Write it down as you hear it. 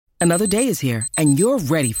Another day is here, and you're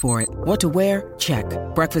ready for it. What to wear? Check.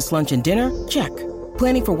 Breakfast, lunch, and dinner? Check.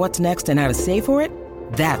 Planning for what's next and how to save for it?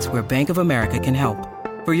 That's where Bank of America can help.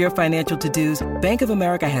 For your financial to-dos, Bank of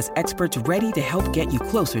America has experts ready to help get you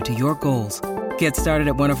closer to your goals. Get started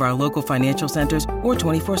at one of our local financial centers or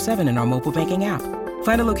 24/7 in our mobile banking app.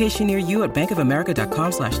 Find a location near you at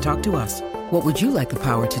bankofamerica.com/talktous. What would you like the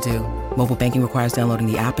power to do? Mobile banking requires downloading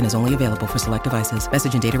the app and is only available for select devices.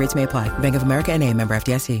 Message and data rates may apply. Bank of America N.A., member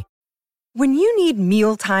FDIC. When you need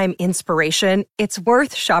mealtime inspiration, it's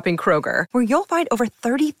worth shopping Kroger, where you'll find over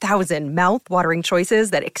 30,000 mouth-watering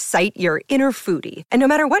choices that excite your inner foodie. And no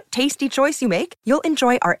matter what tasty choice you make, you'll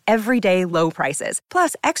enjoy our everyday low prices,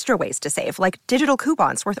 plus extra ways to save, like digital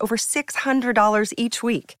coupons worth over $600 each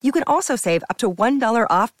week. You can also save up to $1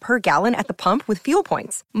 off per gallon at the pump with fuel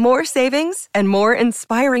points. More savings and more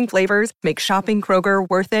inspiring flavors make shopping Kroger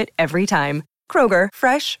worth it every time. Kroger,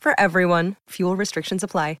 fresh for everyone. Fuel restrictions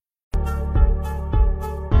apply.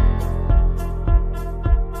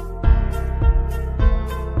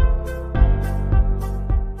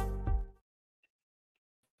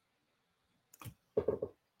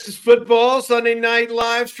 This is football Sunday night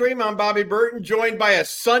live stream. I'm Bobby Burton, joined by a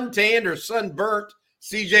suntanned or sunburnt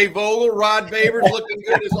CJ Vogel. Rod Babers looking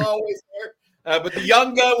good as always there. But the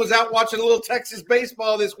young gun was out watching a little Texas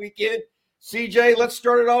baseball this weekend. CJ, let's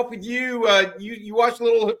start it off with you. You watched a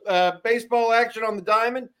little baseball action on the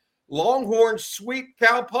diamond. Longhorn sweep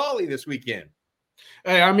Cal Poly this weekend.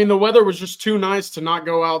 Hey, I mean, the weather was just too nice to not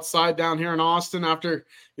go outside down here in Austin after,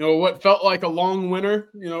 what felt like a long winter,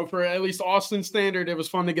 for at least Austin standard. It was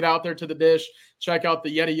fun to get out there to the dish, check out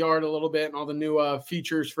the Yeti Yard a little bit and all the new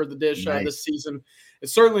features for the dish this season. It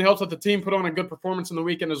certainly helps that the team put on a good performance in the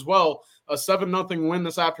weekend as well. A 7-0 win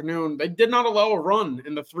this afternoon. They did not allow a run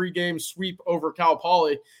in the 3-game sweep over Cal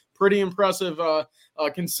Poly. Pretty impressive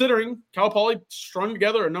considering Cal Poly strung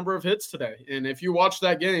together a number of hits today. And if you watch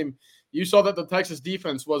that game, you saw that the Texas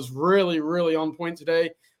defense was really, really on point today,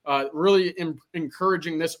 really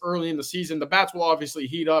encouraging this early in the season. The bats will obviously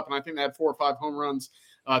heat up, and I think they had 4 or 5 home runs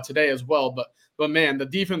today as well. But man, the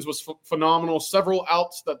defense was phenomenal. Several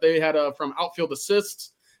outs that they had from outfield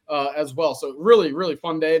assists as well. So really, really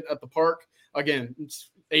fun day at the park. Again, it's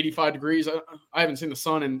 85 degrees. I haven't seen the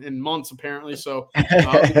sun in months, apparently. So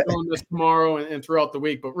I'll be doing this tomorrow and throughout the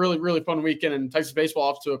week. But really, really fun weekend, and Texas baseball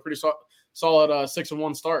off to a pretty solid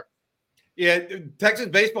 6-1 start. Yeah, Texas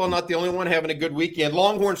baseball not the only one having a good weekend.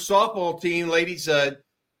 Longhorn softball team, ladies,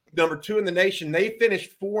 number 2 in the nation. They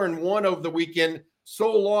finished 4-1 over the weekend.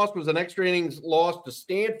 Sole loss was an extra innings loss to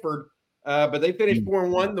Stanford, but they finished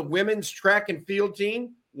 4-1. The women's track and field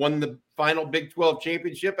team won the final Big 12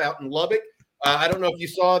 championship out in Lubbock. I don't know if you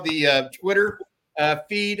saw the Twitter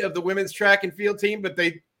feed of the women's track and field team, but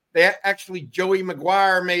they actually, Joey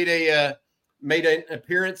McGuire made an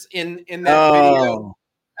appearance in that video.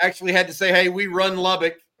 Actually had to say, hey, we run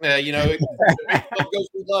Lubbock, it goes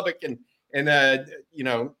through Lubbock. And that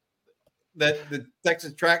the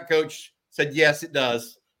Texas track coach said, yes, it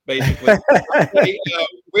does, basically.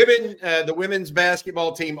 The women's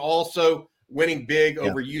basketball team also winning big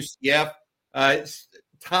over UCF. It's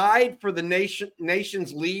tied for the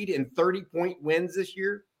nation's lead in 30-point wins this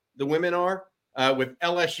year. The women are with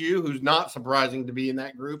LSU, who's not surprising to be in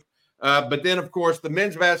that group. But then, of course, the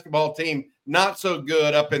men's basketball team, not so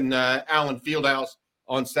good up in Allen Fieldhouse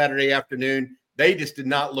on Saturday afternoon. They just did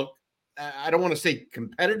not look, I don't want to say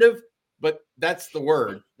competitive, but that's the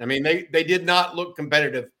word. I mean, they did not look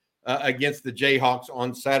competitive against the Jayhawks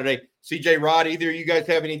on Saturday. CJ, Rod, either of you guys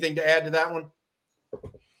have anything to add to that one?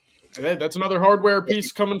 Hey, that's another hardware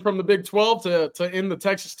piece coming from the Big 12 to end the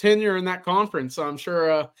Texas tenure in that conference. I'm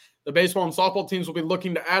sure the baseball and softball teams will be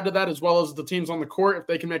looking to add to that, as well as the teams on the court. If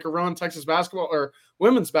they can make a run, Texas basketball or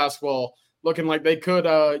women's basketball looking like they could,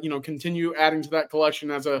 continue adding to that collection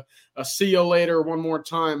as a see you later one more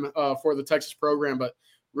time for the Texas program. But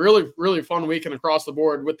really, really fun weekend across the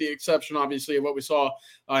board, with the exception, obviously, of what we saw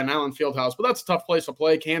in Allen Fieldhouse. But that's a tough place to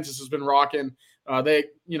play. Kansas has been rocking. They,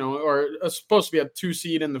 are supposed to be a 2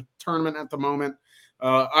 seed in the tournament at the moment.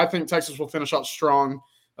 I think Texas will finish out strong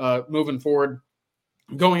moving forward.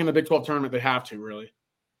 Going in the Big 12 tournament, they have to, really.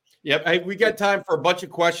 Yep. Hey, we got time for a bunch of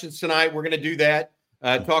questions tonight. We're going to do that,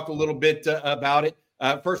 talk a little bit about it.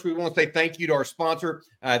 First, we want to say thank you to our sponsor.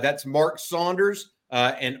 That's Mark Saunders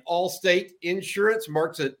and Allstate Insurance.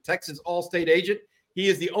 Mark's a Texas Allstate agent. He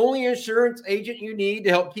is the only insurance agent you need to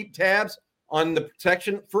help keep tabs on the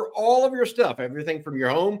protection for all of your stuff, everything from your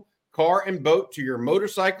home, car, and boat to your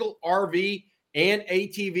motorcycle, RV, and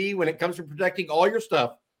ATV. When it comes to protecting all your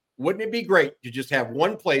stuff, wouldn't it be great to just have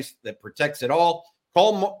one place that protects it all?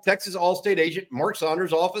 Call Texas Allstate agent Mark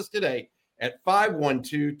Saunders' office today at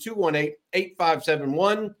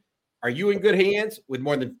 512-218-8571. Are you in good hands? With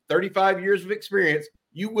more than 35 years of experience,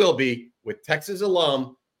 you will be with Texas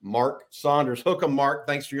alum Mark Saunders. Hook 'em, Mark.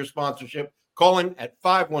 Thanks for your sponsorship. Call in at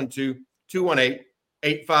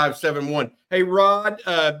 512-218-8571. Hey, Rod,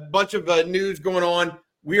 a bunch of news going on.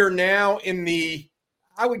 We are now in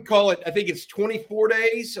I would call it, I think it's 24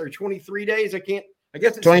 days or 23 days. I guess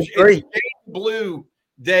it's 23. It's blue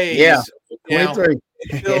days. Yeah, 23.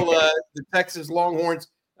 Until the Texas Longhorns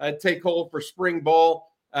take hold for spring ball.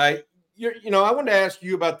 I wanted to ask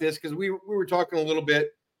you about this because we were talking a little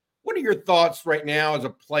bit. What are your thoughts right now as a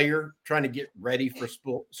player trying to get ready for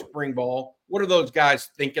spring ball? What are those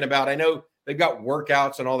guys thinking about? I know they've got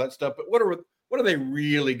workouts and all that stuff, but what are they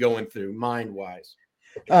really going through mind-wise?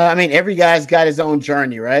 Every guy's got his own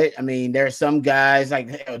journey, right? There are some guys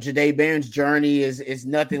like Jahdae Barron's journey is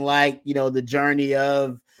nothing like, the journey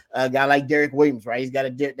of a guy like Derek Williams, right? He's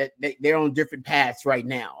got they're on different paths right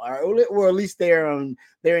now, or at least they're in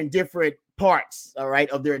different parts, all right,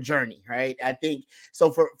 of their journey, right? I think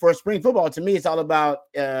so. For spring football, to me, it's all about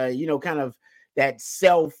kind of that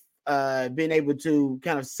being able to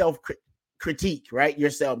kind of self critique, right?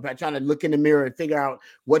 Yourself, by trying to look in the mirror and figure out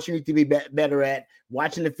what you need to be better at,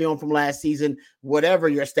 watching the film from last season, whatever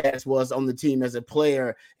your status was on the team as a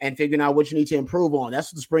player, and figuring out what you need to improve on.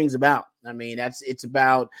 That's what the spring's about. It's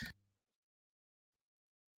about.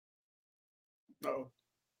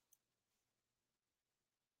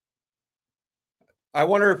 I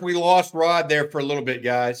wonder if we lost Rod there for a little bit,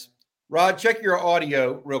 guys. Rod, check your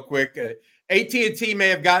audio real quick. AT&T may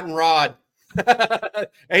have gotten Rod.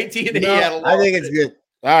 AT&T had a lot. I think it's good.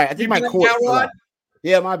 All right, I think my cord fell Rod? out.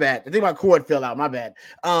 Yeah, my bad. I think my cord fell out. My bad.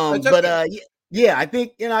 Yeah, I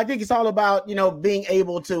think it's all about, being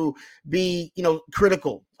able to be,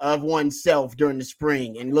 critical of oneself during the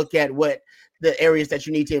spring and look at what the areas that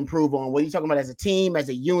you need to improve on. What are you talking about as a team, as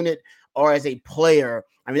a unit, or as a player?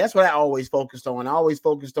 That's what I always focused on. I always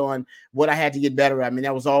focused on what I had to get better at.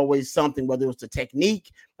 That was always something, whether it was the technique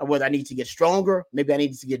or whether I need to get stronger. Maybe I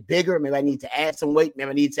needed to get bigger. Maybe I need to add some weight. Maybe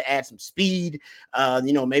I need to add some speed.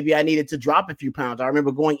 Maybe I needed to drop a few pounds. I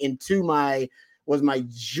remember going into my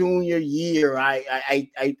junior year. I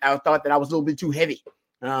thought that I was a little bit too heavy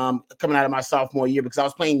coming out of my sophomore year because I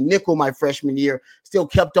was playing nickel my freshman year, still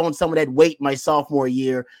kept on some of that weight my sophomore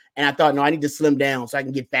year. And I thought, no, I need to slim down so I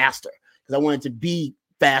can get faster because I wanted to be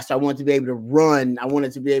fast. I wanted to be able to run. I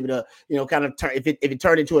wanted to be able to, kind of turn. If it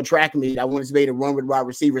turned into a track meet, I wanted to be able to run with wide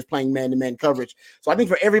receivers playing man-to-man coverage. So I think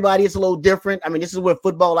for everybody, it's a little different. This is where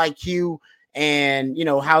football IQ and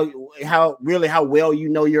how well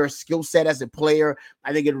your skill set as a player,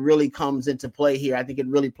 I think it really comes into play here. I think it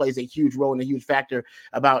really plays a huge role and a huge factor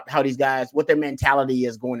about how these guys, what their mentality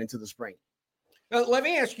is going into the spring. Now, let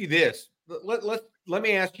me ask you this. Let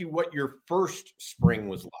me ask you what your first spring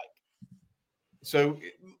was like. So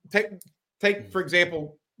take for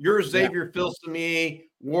example, you're Xavier Filsaime,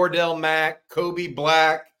 Wardell Mack, Kobe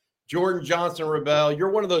Black, Jordan Johnson Rebel. You're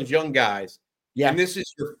one of those young guys. Yeah. And this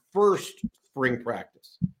is your first spring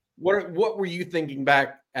practice. What were you thinking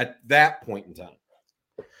back at that point in time?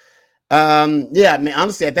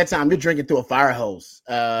 Honestly, at that time, you're drinking through a fire hose,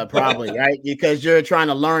 probably, right? Because you're trying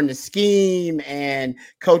to learn the scheme, and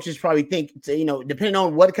coaches probably think, depending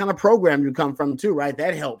on what kind of program you come from, too, right?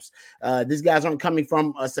 That helps. These guys aren't coming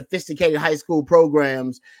from sophisticated high school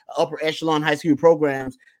programs, upper echelon high school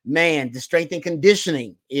programs. Man, the strength and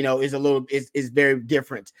conditioning, is very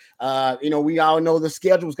different. We all know the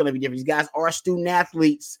schedule is going to be different. These guys are student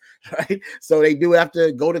athletes, right? So they do have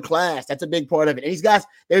to go to class. That's a big part of it. And these guys,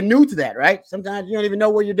 they're new to that, right? Sometimes you don't even know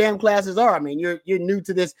where your damn classes are. You're new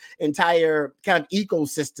to this entire kind of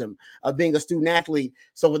ecosystem of being a student athlete.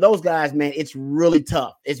 So for those guys, man, it's really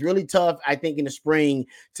tough. It's really tough, I think, in the spring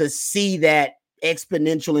to see that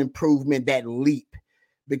exponential improvement, that leap.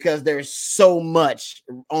 Because there's so much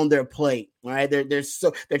on their plate, right? They're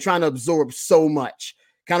trying to absorb so much.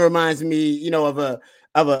 Kind of reminds me, of a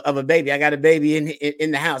baby. I got a baby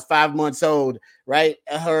in the house, 5 months old, right?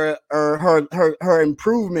 Her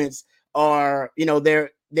improvements are,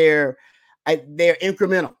 they're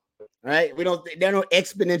incremental, right? They're no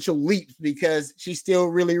exponential leaps because she's still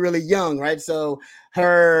really, really young, right? So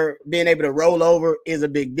her being able to roll over is a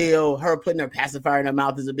big deal. Her putting her pacifier in her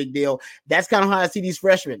mouth is a big deal. That's kind of how I see these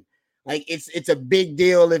freshmen. Like it's a big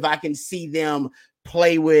deal if I can see them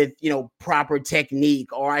play with, proper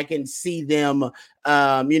technique, or I can see them,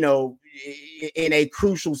 in a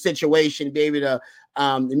crucial situation, be able to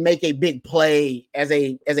make a big play as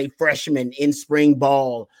a freshman in spring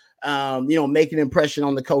ball. Make an impression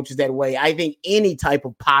on the coaches that way. I think any type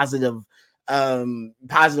of positive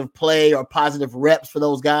positive play or positive reps for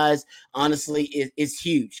those guys, honestly, is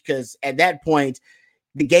huge, because at that point,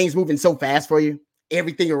 the game's moving so fast for you.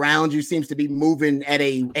 Everything around you seems to be moving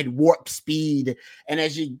at warp speed. And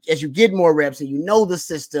as you get more reps and you know the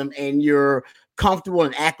system and you're comfortable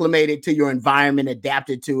and acclimated to your environment,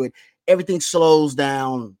 adapted to it, everything slows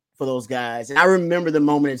down for those guys. And I remember the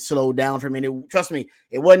moment it slowed down for me. And trust me,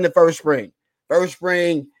 it wasn't the first spring. First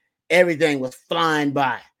spring, everything was flying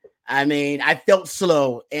by. I mean, I felt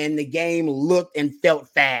slow and the game looked and felt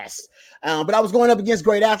fast. But I was going up against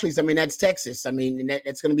great athletes. I mean, that's Texas. I mean,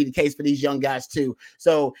 that's going to be the case for these young guys too.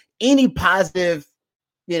 So any positive,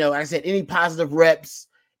 like I said, any positive reps,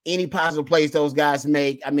 any positive plays those guys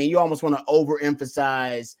make, I mean, you almost want to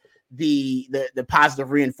overemphasize the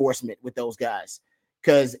positive reinforcement with those guys,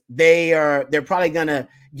 because they're probably going to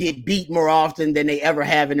get beat more often than they ever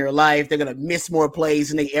have in their life. They're going to miss more plays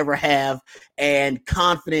than they ever have. And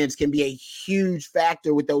confidence can be a huge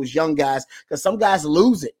factor with those young guys, because some guys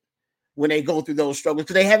lose it when they go through those struggles,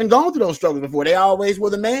 because they haven't gone through those struggles before. They always were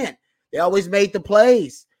the man. They always made the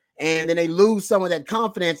plays. And then they lose some of that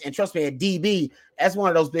confidence. And trust me, at DB, that's one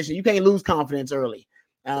of those positions. You can't lose confidence early.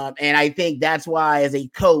 And I think that's why, as a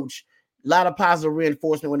coach, a lot of positive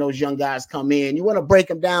reinforcement when those young guys come in. You want to break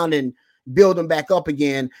them down and build them back up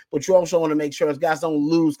again, but you also want to make sure those guys don't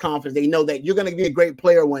lose confidence. They know that you're going to be a great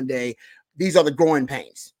player one day. These are the growing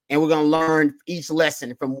pains. And we're going to learn each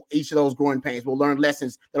lesson from each of those growing pains. We'll learn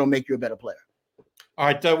lessons that will make you a better player. All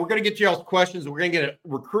right, we're going to get y'all's questions. We're going to get a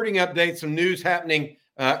recruiting update, some news happening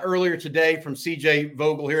earlier today from CJ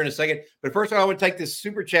Vogel here in a second. But first, I want to take this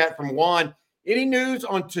super chat from Juan. Any news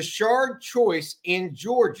on Tashard Choice in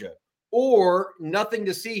Georgia, or nothing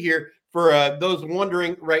to see here for those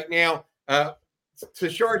wondering right now?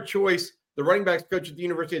 Tashard Choice, the running backs coach at the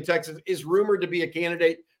University of Texas, is rumored to be a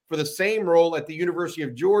candidate for the same role at the University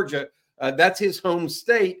of Georgia. That's his home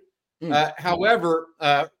state. However,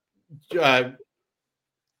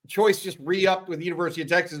 Choice just re-upped with the University of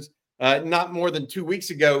Texas not more than 2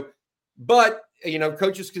 weeks ago. But,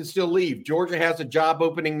 coaches can still leave. Georgia has a job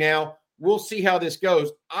opening now. We'll see how this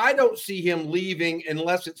goes. I don't see him leaving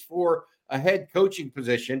unless it's for a head coaching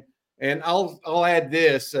position. And I'll add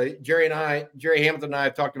this. Jerry Hamilton and I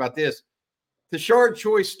have talked about this. Tashard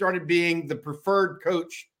Choice started being the preferred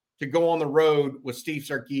coach to go on the road with Steve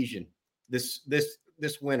Sarkisian this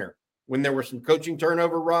winter, when there were some coaching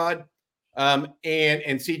turnover, Rod, and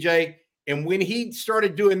CJ. And when he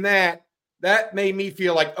started doing that, that made me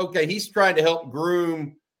feel like, okay, he's trying to help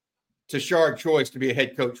groom Tashard Choice to be a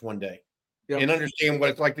head coach one day. Yep. And understand what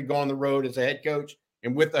it's like to go on the road as a head coach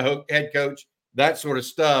and with the head coach, that sort of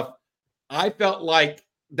stuff. I felt like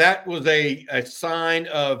that was a sign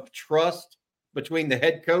of trust between the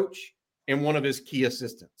head coach and one of his key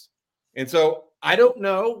assistants. And so I don't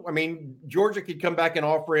know. I mean, Georgia could come back and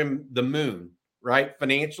offer him the moon, right,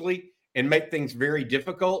 financially, and make things very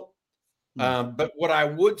difficult. But what I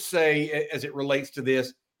would say as it relates to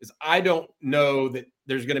this is I don't know that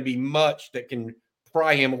there's going to be much that can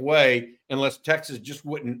pry him away unless Texas just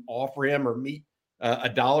wouldn't offer him or meet a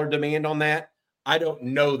dollar demand on that. I don't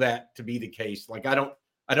know that to be the case. Like, I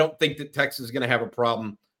don't think that Texas is going to have a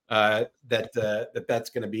problem that's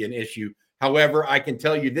going to be an issue. However, I can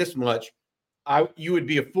tell you this much. You would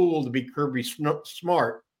be a fool to be Kirby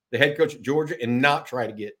Smart, the head coach at Georgia, and not try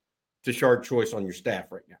to get Tashard Choice on your staff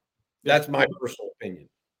right now. That's my personal opinion.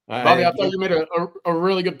 Bobby, I thought you made a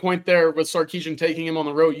really good point there with Sarkisian taking him on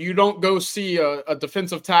the road. You don't go see a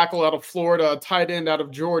defensive tackle out of Florida, a tight end out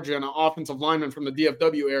of Georgia, and an offensive lineman from the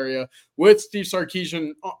DFW area with Steve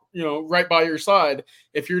Sarkisian, right by your side,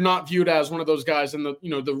 if you're not viewed as one of those guys in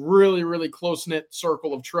the really, really close-knit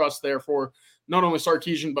circle of trust there for not only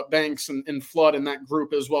Sarkisian, but Banks and Flood in that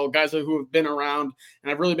group as well, guys who have been around and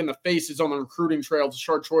have really been the faces on the recruiting trail.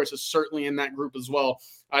 Tashard Choice is certainly in that group as well.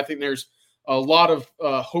 I think there's a lot of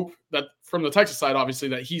hope that from the Texas side, obviously,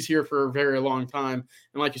 that he's here for a very long time.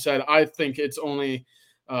 And like you said, I think it's only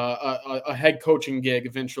a head coaching gig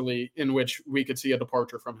eventually in which we could see a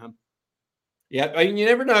departure from him. Yeah, I mean, you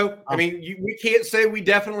never know. I mean, we can't say we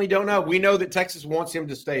definitely don't know. We know that Texas wants him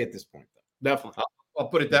to stay at this point, though. Definitely. I'll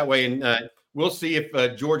put it that way. And we'll see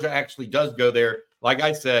if Georgia actually does go there. Like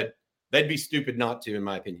I said, they'd be stupid not to, in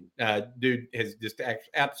my opinion. Dude has just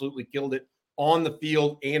absolutely killed it on the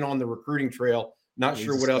field and on the recruiting trail. Not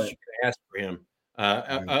sure what else you can ask for him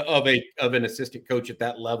of an assistant coach at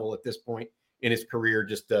that level at this point in his career.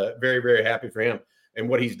 Just very, very happy for him and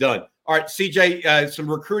what he's done. All right, CJ,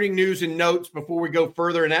 some recruiting news and notes before we go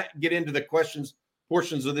further and get into the questions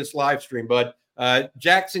portions of this live stream. But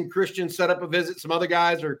Jackson Christian set up a visit. Some other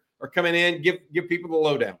guys are coming in. Give people the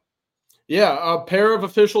lowdown. Yeah, a pair of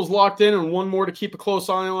officials locked in and one more to keep a close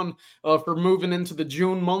eye on for moving into the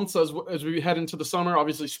June months as we head into the summer.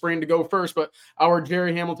 Obviously, spring to go first, but our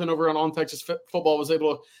Jerry Hamilton over on Texas Football was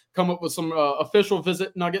able to come up with some official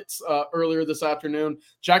visit nuggets earlier this afternoon.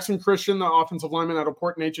 Jackson Christian, the offensive lineman out of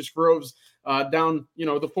Port Neches Groves, down,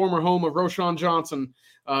 the former home of Roschon Johnson,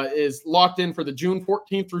 is locked in for the June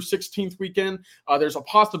 14th through 16th weekend. There's a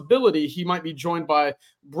possibility he might be joined by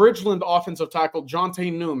Bridgeland offensive tackle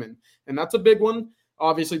Jonte Newman, and that's a big one.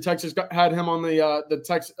 Obviously, Texas had him on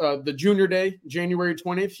the junior day, January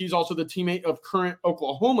 20th. He's also the teammate of current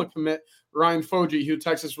Oklahoma commit Ryan Foji, who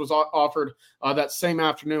Texas was offered that same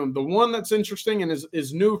afternoon. The one that's interesting and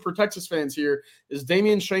is new for Texas fans here is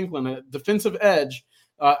Damian Shanklin, a defensive edge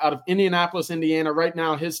out of Indianapolis, Indiana. Right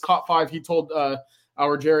now, his top 5, he told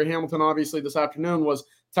our Jerry Hamilton, obviously, this afternoon, was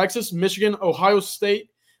Texas, Michigan, Ohio State,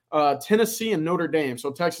 Tennessee, and Notre Dame.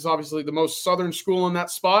 So Texas, obviously, the most southern school in that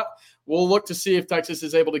spot. We'll look to see if Texas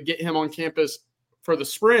is able to get him on campus for the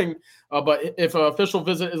spring. But if an official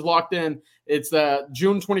visit is locked in, it's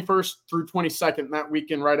June 21st through 22nd, that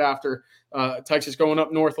weekend right after Texas going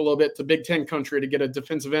up north a little bit to Big Ten country to get a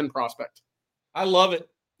defensive end prospect. I love it.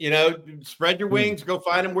 Spread your wings, go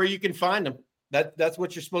find them where you can find them. That's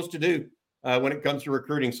what you're supposed to do when it comes to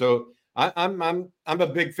recruiting. So I'm a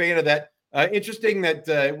big fan of that. Interesting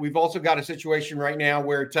that we've also got a situation right now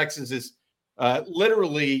where Texas is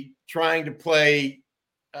literally trying to play,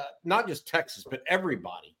 not just Texas, but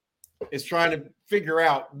everybody is trying to figure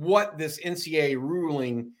out what this NCAA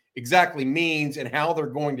ruling exactly means and how they're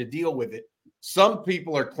going to deal with it. Some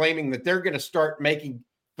people are claiming that they're going to start making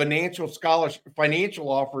financial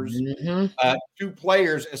offers to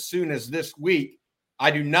players as soon as this week. I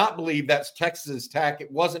do not believe that's Texas tack. It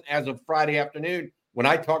wasn't as of Friday afternoon. When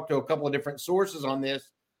I talked to a couple of different sources on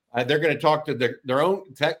this, they're going to talk to their own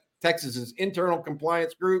Texas's internal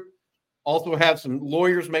compliance group, also have some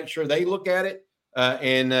lawyers make sure they look at it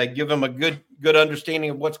and give them a good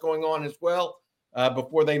understanding of what's going on as well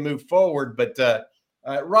before they move forward. But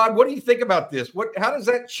Rod, what do you think about this? How does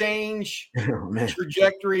that change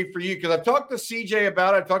trajectory for you? Because I've talked to CJ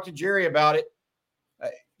about it. I've talked to Jerry about it.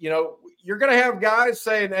 You're going to have guys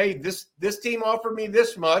saying, hey, this team offered me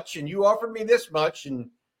this much and you offered me this much. And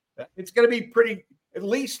it's going to be pretty, at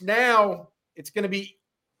least now, it's going to be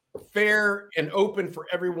fair and open for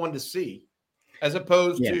everyone to see, as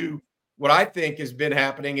opposed to what I think has been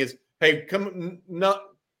happening is, hey,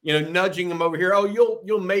 nudging them over here. Oh,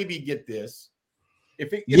 you'll maybe get this.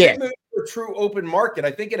 If it moves to a true open market,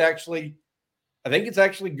 I think it's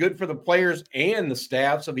actually good for the players and the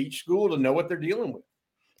staffs of each school to know what they're dealing with.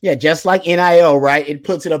 Yeah, just like NIL, right? It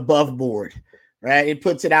puts it above board, right? It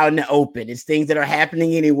puts it out in the open. It's things that are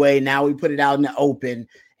happening anyway. Now we put it out in the open.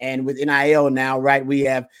 And with NIL now, right,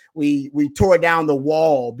 we tore down the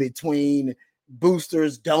wall between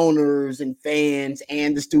boosters, donors, and fans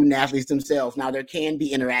and the student athletes themselves. Now there can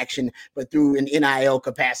be interaction, but through an NIL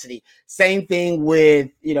capacity. Same thing with,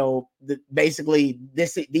 basically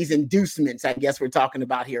these inducements, I guess we're talking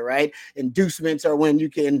about here, right? Inducements are when you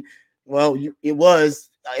can,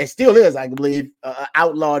 it still is, I believe,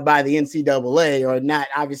 outlawed by the NCAA, or not.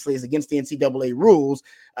 Obviously, it's against the NCAA rules,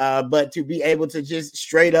 but to be able to just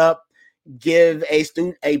straight up give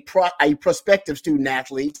a prospective student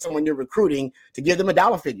athlete, someone you're recruiting, to give them a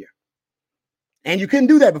dollar figure. And you couldn't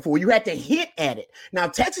do that before. You had to hit at it. Now,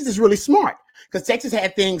 Texas is really smart because Texas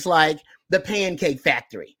had things like the Pancake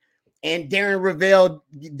Factory. And Darren Ravel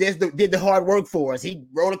did the hard work for us. He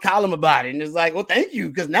wrote a column about it, and it's like, well, thank you,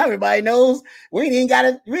 because now everybody knows we ain't got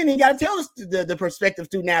to tell us the prospective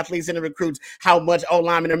student athletes and the recruits how much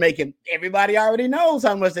O-linemen are making. Everybody already knows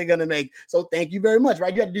how much they're going to make. So thank you very much,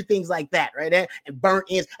 right? You had to do things like that, right? And burn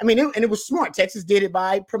ends. I mean, and it was smart. Texas did it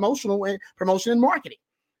by promotion and marketing.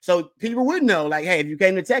 So people would know, like, hey, if you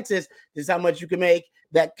came to Texas, this is how much you can make.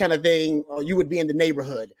 That kind of thing, or you would be in the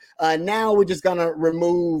neighborhood. Now we're just gonna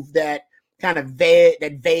remove that kind of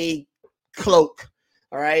vague cloak,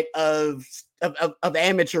 all right, of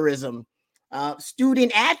amateurism.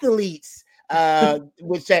 Student athletes,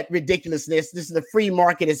 which that ridiculousness. This is the free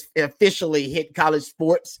market is officially hit college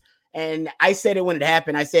sports, and I said it when it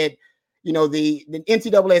happened. I said, the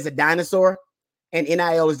NCAA is a dinosaur, and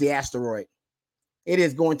NIL is the asteroid. It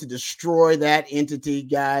is going to destroy that entity,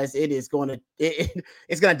 guys. It's going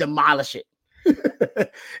to demolish it.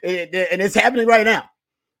 And it's happening right now.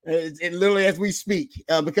 It literally as we speak,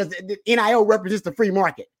 because the NIL represents the free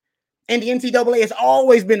market. And the NCAA has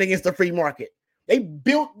always been against the free market. They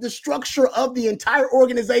built the structure of the entire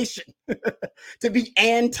organization to be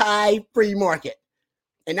anti-free market.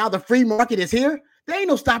 And now the free market is here. There ain't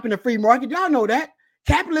no stopping the free market. Y'all know that.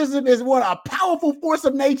 Capitalism is a powerful force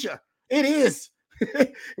of nature. It is.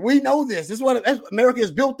 We know this. This is what America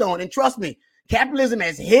is built on. And trust me, capitalism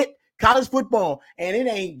has hit college football, and it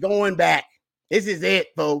ain't going back. This is it,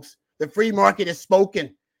 folks. The free market is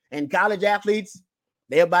spoken, and college athletes,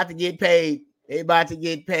 they're about to get paid. They're about to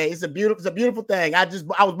get paid. It's a beautiful thing. I was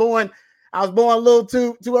born a little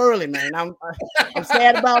too early, man. I'm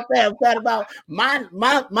sad about that. I'm sad about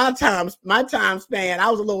my time span. I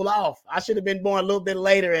was a little off. I should have been born a little bit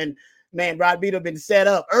later, and man, Rod Beat have been set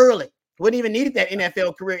up early. Wouldn't even needed that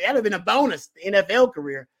NFL career. That'd have been a bonus, the NFL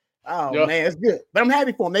career. Oh, yeah. Man, it's good. But I'm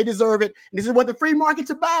happy for them. They deserve it. And this is what the free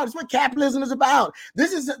market's about. It's what capitalism is about.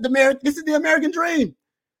 This is the American dream.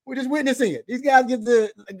 We're just witnessing it. These guys get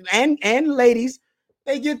and ladies,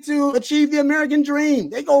 they get to achieve the American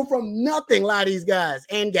dream. They go from nothing, a lot of these guys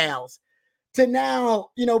and gals, to now,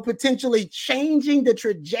 potentially changing the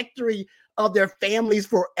trajectory of their families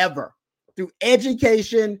forever through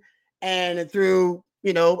education and through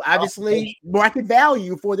obviously market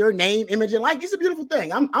value for their name, image, and likeness. It's a beautiful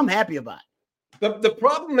thing. I'm happy about it. The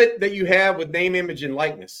problem that you have with name, image, and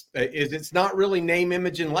likeness is it's not really name,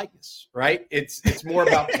 image, and likeness, right? It's more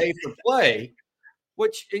about pay for play,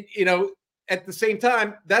 which, at the same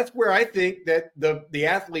time, that's where I think that the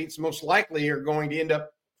athletes most likely are going to end up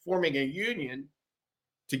forming a union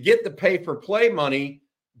to get the pay for play money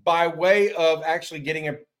by way of actually getting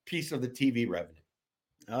a piece of the TV revenue.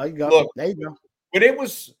 Oh, you go. Look, there you go. When it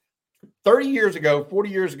was 30 years ago, 40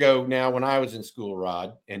 years ago now, when I was in school,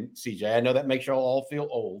 Rod and CJ, I know that makes y'all all feel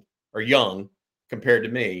old or young compared to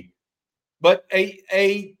me, but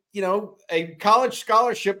a college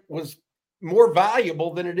scholarship was more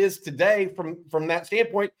valuable than it is today from that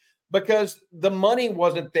standpoint, because the money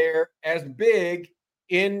wasn't there as big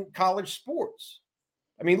in college sports.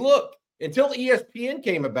 I mean, look, until ESPN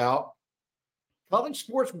came about, college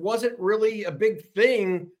sports wasn't really a big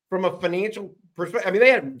thing from a financial perspective. I mean, they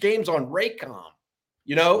had games on Raycom,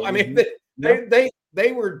 I mean,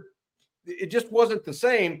 they were, it just wasn't the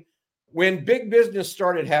same. When big business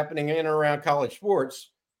started happening in and around college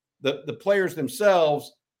sports, the players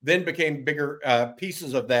themselves then became bigger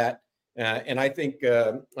pieces of that. And I think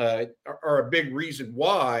are a big reason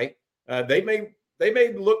why they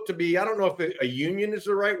may look to be, I don't know if a union is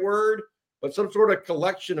the right word, but some sort of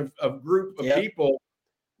collection of group of people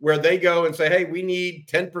where they go and say, hey, we need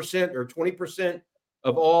 10% or 20%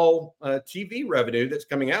 of all TV revenue that's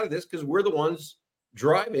coming out of this, because we're the ones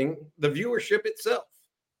driving the viewership itself.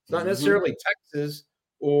 It's not necessarily Texas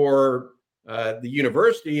or the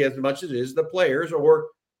university as much as it is the players, or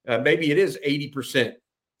maybe it is 80%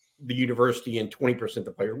 the university and 20%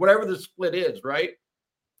 the players, whatever the split is, right?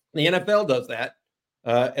 The NFL does that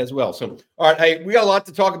as well. So, all right, hey, we got a lot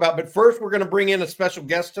to talk about, but first we're going to bring in a special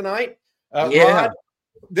guest tonight. Rod,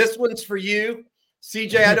 this one's for you.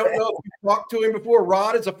 CJ, I don't know if you've talked to him before.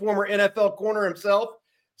 Rod is a former NFL corner himself.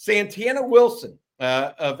 Santana Wilson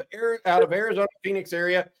out of Arizona, Phoenix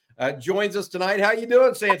area, joins us tonight. How you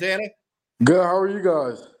doing, Santana? Good. How are you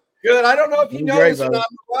guys? Good. I don't know if you know this or not.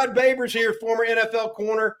 Rod Babers here, former NFL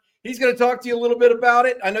corner. He's going to talk to you a little bit about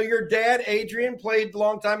it. I know your dad, Adrian, played a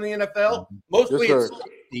long time in the NFL, mostly at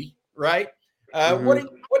safety, right? What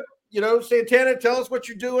Santana, tell us what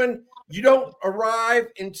you're doing. You don't arrive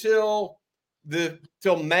until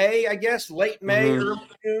May, I guess, late May, early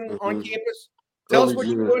June on campus. Tell us what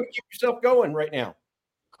you're doing to keep yourself going right now.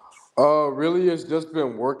 Really, it's just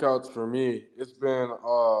been workouts for me. It's been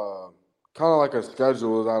kind of like a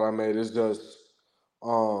schedule that I made. It's just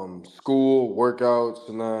school, workouts,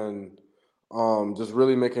 and then just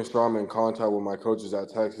really making sure I'm in contact with my coaches at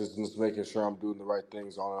Texas and just making sure I'm doing the right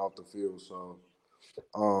things on and off the field. So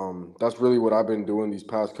that's really what I've been doing these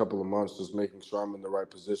past couple of months, just making sure I'm in the right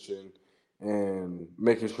position and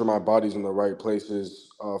making sure my body's in the right places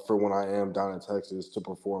for when I am down in Texas to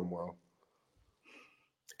perform well.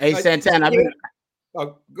 Hey, Santana,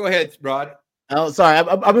 go ahead, Rod. Oh, sorry.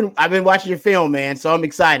 I've been watching your film, man. So I'm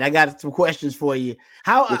excited. I got some questions for you.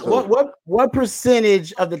 What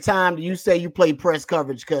percentage of the time do you say you play press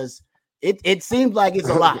coverage? Because it seems like it's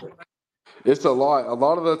a lot. It's a lot. A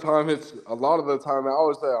lot of the time, I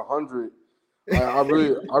always say 100. I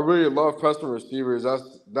really love pressing receivers.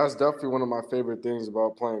 That's definitely one of my favorite things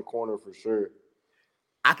about playing corner for sure.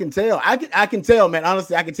 I can tell. I can tell, man.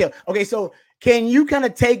 Honestly, I can tell. Okay, so can you kind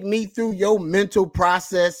of take me through your mental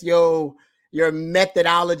process, your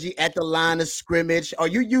methodology at the line of scrimmage? Are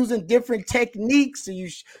you using different techniques? So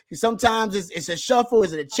sometimes it's a shuffle.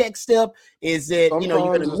 Is it a check step? Is it you're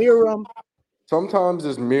going to mirror them? Sometimes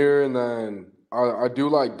it's mirror, and then I do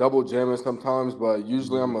like double jamming sometimes, but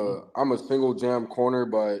usually I'm a single jam corner.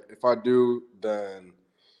 But if I do, then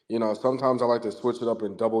sometimes I like to switch it up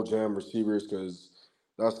and double jam receivers because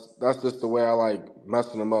that's just the way I like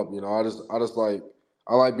messing them up. You know,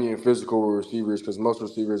 I like being physical with receivers because most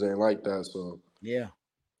receivers ain't like that. So yeah,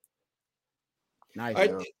 nice.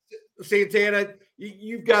 Santana,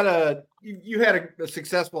 you had a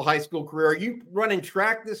successful high school career. Are you running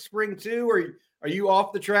track this spring too, or are you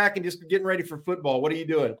off the track and just getting ready for football? What are you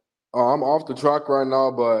doing? I'm off the track right now,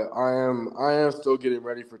 but I am still getting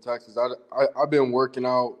ready for Texas. I've been working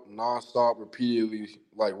out nonstop, repeatedly,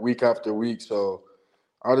 like week after week. So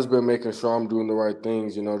I just been making sure I'm doing the right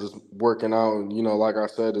things. You know, just working out, and like I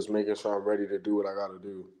said, just making sure I'm ready to do what I got to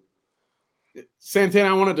do. Santana,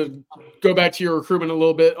 I wanted to go back to your recruitment a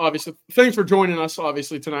little bit. Obviously, thanks for joining us.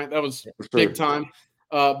 Obviously tonight, that was big time.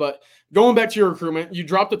 But going back to your recruitment, you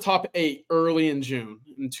dropped the top 8 early in June,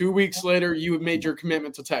 and 2 weeks later, you made your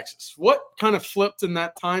commitment to Texas. What kind of flipped in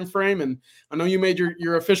that time frame? And I know you made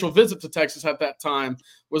your official visit to Texas at that time.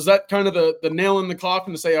 Was that kind of the nail in the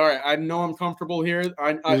coffin to say, all right, I know I'm comfortable here.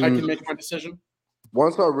 I can make my decision?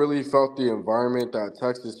 Once I really felt the environment that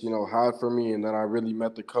Texas, had for me, and then I really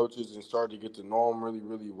met the coaches and started to get to know them really,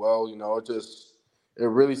 really well, it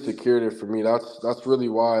really secured it for me. That's really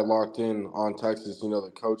why I locked in on Texas,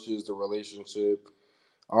 the coaches, the relationship.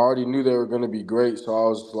 I already knew they were going to be great, so I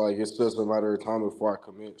was like, it's just a matter of time before I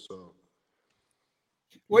commit, so.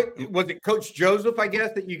 What was it, Coach Joseph, I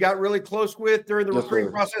guess, that you got really close with during the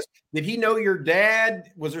recruiting process? Did he know your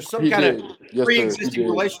dad? Was there some kind of pre-existing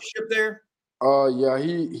relationship there? Yeah,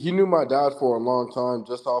 he knew my dad for a long time,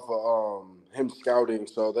 just off of him scouting.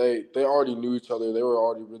 So they already knew each other. They were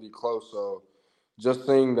already really close. So just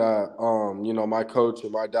seeing that, my coach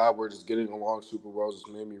and my dad were just getting along super well just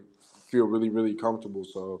made me feel really, really comfortable.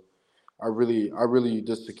 So I really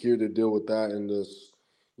just secured the deal with that and just,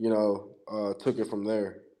 took it from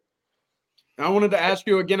there. I wanted to ask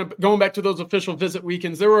you again, going back to those official visit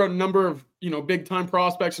weekends, there were a number of, big time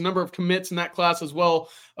prospects, a number of commits in that class as well.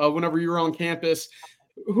 Whenever you were on campus,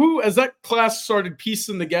 as that class started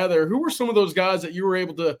piecing together, who were some of those guys that you were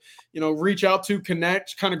able to, reach out to,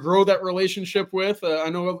 connect, kind of grow that relationship with? I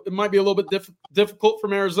know it might be a little bit difficult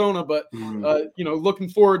from Arizona, but, looking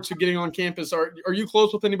forward to getting on campus. Are you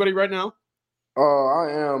close with anybody right now? I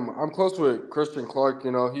am. I'm close with Christian Clark.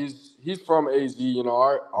 He's from AZ.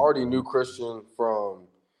 I already knew Christian from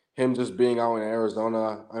him just being out in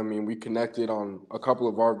Arizona. I mean, we connected on a couple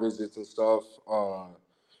of our visits and stuff.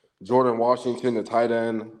 Jordan Washington, the tight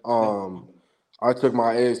end. I took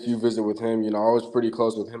my ASU visit with him. I was pretty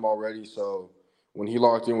close with him already. So when he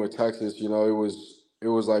locked in with Texas, it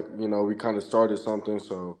was like we kind of started something.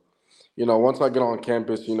 So. Once I get on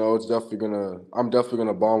campus, I'm definitely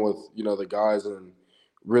gonna bond with, the guys and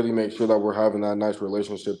really make sure that we're having that nice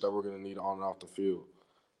relationship that we're gonna need on and off the field.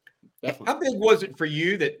 Definitely. How big was it for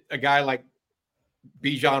you that a guy like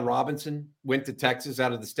Bijan Robinson went to Texas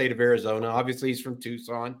out of the state of Arizona? Obviously, he's from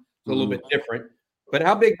Tucson. It's a little bit different. But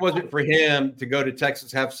how big was it for him to go to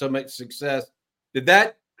Texas, have so much success? Did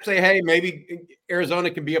that say, hey, maybe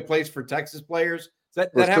Arizona can be a place for Texas players? Does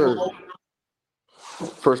that have a role?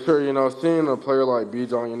 For sure, seeing a player like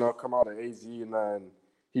Bijan, come out of AZ and then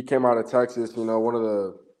he came out of Texas, one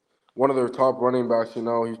of their top running backs, he's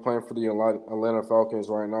playing for the Atlanta Falcons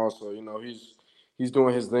right now. So, he's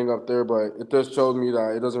doing his thing up there, but it just shows me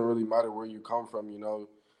that it doesn't really matter where you come from, the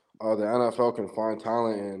NFL can find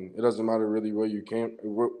talent, and it doesn't matter really where you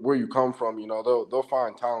come from, they'll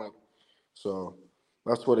find talent. So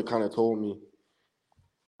that's what it kind of told me.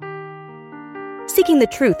 Seeking the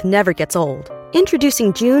truth never gets old.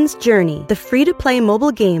 Introducing June's Journey, the free-to-play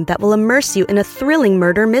mobile game that will immerse you in a thrilling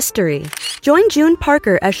murder mystery. Join June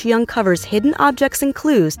Parker as she uncovers hidden objects and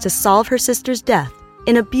clues to solve her sister's death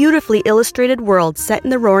in a beautifully illustrated world set in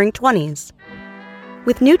the Roaring '20s.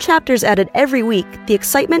 With new chapters added every week, the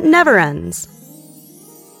excitement never ends.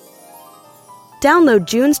 Download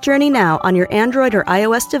June's Journey now on your Android or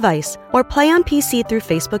iOS device, or play on PC through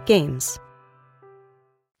Facebook Games.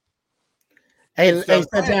 Hey,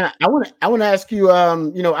 Santana, I want to ask you.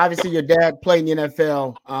 Obviously your dad played in the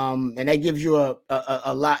NFL, and that gives you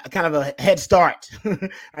a lot, kind of a head start,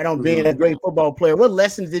 right, on being a great football player. What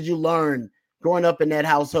lessons did you learn growing up in that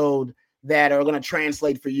household that are going to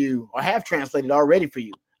translate for you, or have translated already for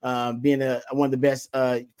you, being one of the best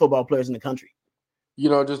football players in the country?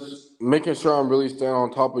 Just making sure I'm really staying on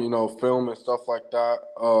top of film and stuff like that.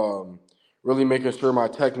 Really making sure my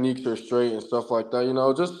techniques are straight and stuff like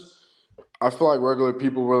that. I feel like regular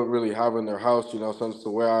people wouldn't really have in their house, since the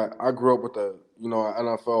way I grew up with an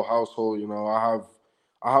NFL household.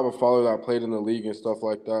 I have a father that played in the league and stuff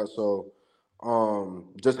like that. So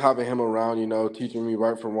just having him around, teaching me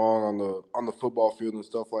right from wrong on the football field and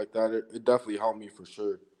stuff like that, it definitely helped me for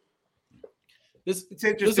sure. This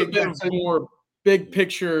is a bit more big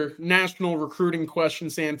picture national recruiting question,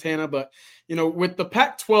 Santana, but, with the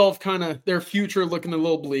Pac-12 kind of their future looking a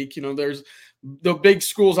little bleak, there's the big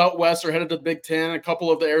schools out west are headed to the Big Ten. A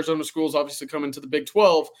couple of the Arizona schools obviously come into the Big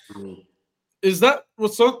 12. Mm-hmm. Was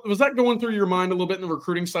that going through your mind a little bit in the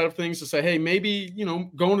recruiting side of things to say, hey, maybe,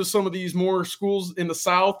 going to some of these more schools in the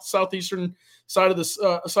southeastern side of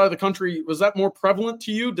the country, was that more prevalent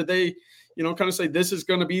to you? Did they, kind of say this is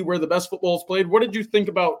going to be where the best football is played? What did you think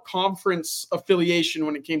about conference affiliation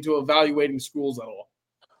when it came to evaluating schools at all?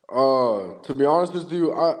 To be honest with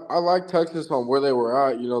you, I like Texas on where they were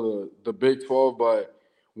at, the Big 12, but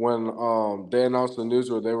when they announced the news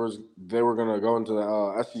where they were gonna go into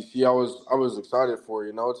the SEC, I was excited for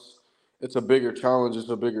it. It's a bigger challenge, it's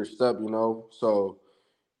a bigger step, So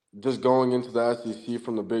just going into the SEC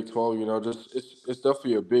from the Big 12, it's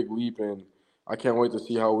definitely a big leap, and I can't wait to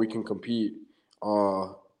see how we can compete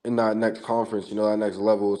in that next conference, that next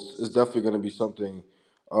level. It's definitely going to be something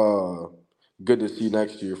good to see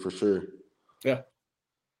next year for sure. Yeah.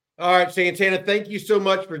 All right, Santana, thank you so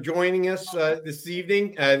much for joining us this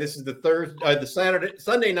evening. This is the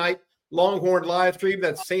Sunday night Longhorn live stream.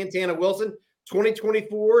 That's Santana Wilson,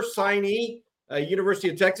 2024 signee, University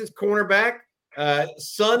of Texas cornerback,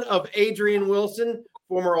 son of Adrian Wilson,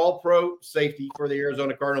 former All-Pro safety for the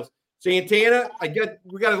Arizona Cardinals. Santana,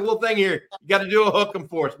 we got a little thing here. You got to do a hook 'em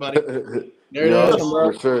for us, buddy. There it is,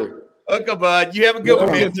 for sure. Hook 'em, bud. You have a good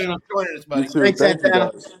one, man. Thanks for joining us, buddy. Thanks,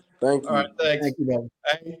 Santana. Thank you. All right, thanks. Thank you,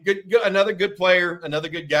 buddy. Good, another good player, another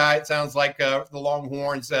good guy. It sounds like the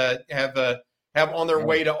Longhorns have on their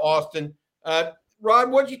way to Austin. Rod,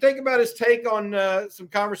 what did you think about his take on some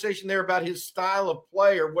conversation there about his style of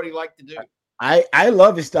play or what he liked to do? I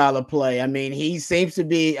love his style of play. I mean, he seems to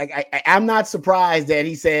be. I'm not surprised that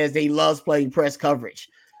he says that he loves playing press coverage,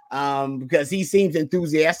 because he seems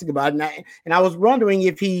enthusiastic about it. And I was wondering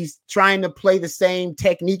if he's trying to play the same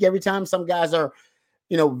technique every time. Some guys are,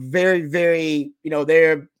 very, very,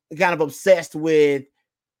 they're kind of obsessed with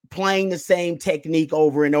playing the same technique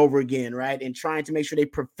over and over again, right? And trying to make sure they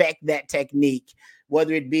perfect that technique,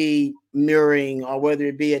 whether it be mirroring or whether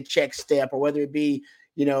it be a check step or whether it be,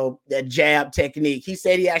 that jab technique. He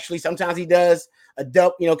said he actually sometimes he does a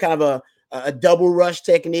double rush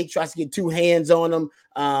technique, tries to get two hands on them.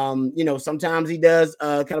 Sometimes he does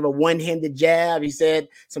kind of a one-handed jab. He said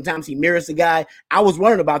sometimes he mirrors the guy. I was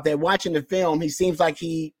wondering about that. Watching the film, he seems like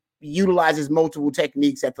he utilizes multiple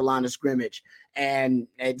techniques at the line of scrimmage, and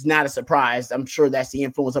it's not a surprise. I'm sure that's the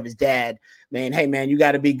influence of his dad. Man, hey man, you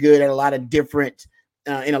got to be good at a lot of different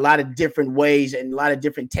in a lot of different ways and a lot of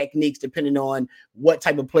different techniques, depending on what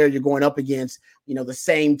type of player you're going up against. The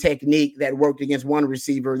same technique that worked against one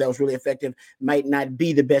receiver that was really effective might not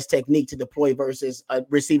be the best technique to deploy versus a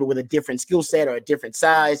receiver with a different skill set or a different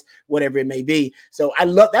size, whatever it may be. So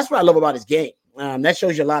that's what I love about his game. That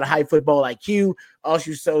shows you a lot of high football IQ.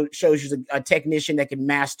 Also shows you a technician that can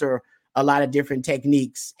master a lot of different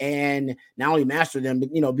techniques, and not only master them,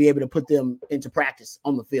 but be able to put them into practice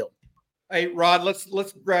on the field. Hey, Rod,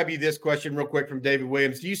 let's grab you this question real quick from David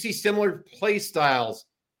Williams. Do you see similar play styles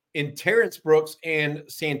in Terrence Brooks and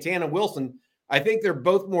Santana Wilson? I think they're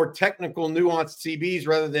both more technical, nuanced CBs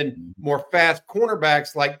rather than more fast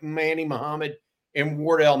cornerbacks like Manny Muhammad and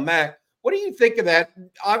Wardell Mack. What do you think of that?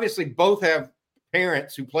 Obviously, both have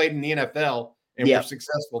parents who played in the NFL and were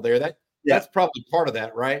successful there. That's probably part of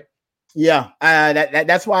that, right? Yeah,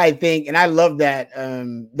 that's why I think, and I love that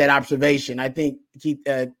observation. I think he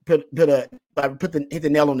hit the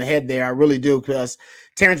nail on the head there. I really do, because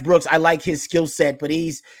Terrence Brooks, I like his skill set, but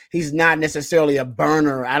he's not necessarily a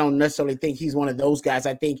burner. I don't necessarily think he's one of those guys.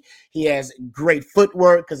 I think he has great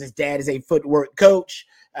footwork because his dad is a footwork coach.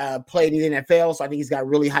 Played in the NFL, so I think he's got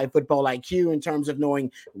really high football IQ in terms of knowing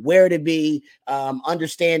where to be,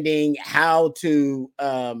 understanding how to,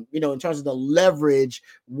 in terms of the leverage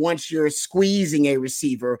once you're squeezing a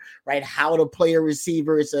receiver, right? How to play a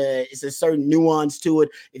receiver. It's a certain nuance to it.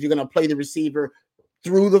 If you're going to play the receiver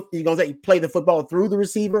you're going to play the football through the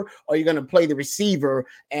receiver, or you're going to play the receiver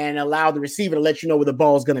and allow the receiver to let you know where the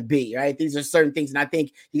ball is going to be, right? These are certain things, and I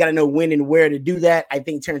think you got to know when and where to do that. I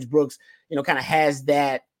think Terrence Brooks, kind of has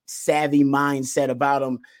that savvy mindset about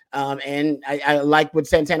him. And I like what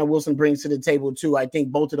Santana Wilson brings to the table too. I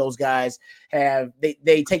think both of those guys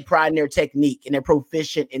they take pride in their technique, and they're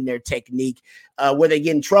proficient in their technique, where they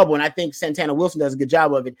get in trouble. And I think Santana Wilson does a good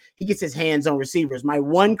job of it. He gets his hands on receivers. My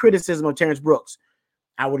one criticism of Terrence Brooks,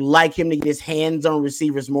 I would like him to get his hands on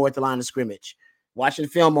receivers more at the line of scrimmage. watching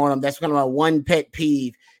film on him, that's kind of my one pet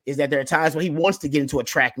peeve, is that there are times where he wants to get into a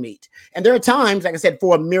track meet. And there are times, like I said,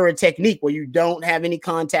 for a mirror technique where you don't have any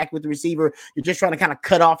contact with the receiver. You're just trying to kind of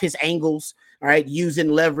cut off his angles, all right, using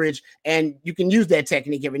leverage. And you can use that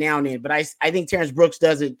technique every now and then. But I think Terrence Brooks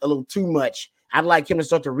does it a little too much. I'd like him to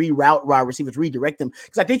start to reroute wide receivers, redirect them,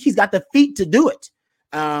 because I think he's got the feet to do it.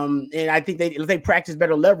 And I think if they practice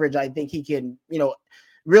better leverage, I think he can,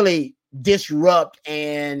 really disrupt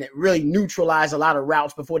and really neutralize a lot of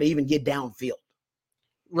routes before they even get downfield.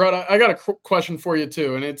 Rod, I got a question for you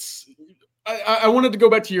too, and it's I wanted to go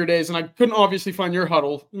back to your days, and I couldn't obviously find your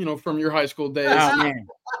huddle, from your high school days. Oh man,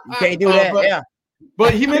 you can't do that.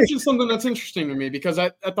 But he mentioned something that's interesting to me, because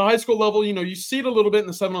at the high school level, you see it a little bit in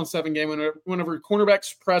the 7-on-7 game whenever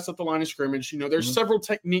cornerbacks press at the line of scrimmage. There's several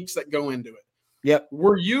techniques that go into it. Yep.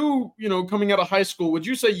 Were you, coming out of high school, would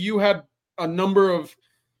you say you had a number of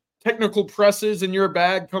technical presses in your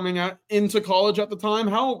bag coming out into college at the time?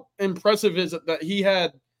 How impressive is it that he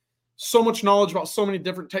had so much knowledge about so many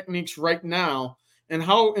different techniques right now? And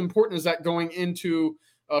how important is that going into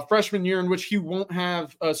a freshman year in which he won't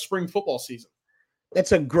have a spring football season?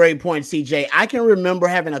 That's a great point, CJ. I can remember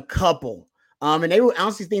having a couple, and they were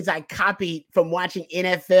honestly things I copied from watching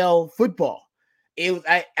NFL football.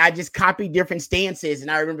 I just copied different stances,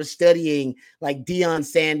 and I remember studying like Deion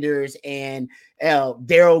Sanders and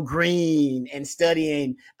Darryl Green, and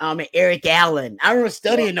studying Eric Allen. I remember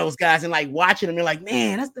studying those guys and like watching them and like,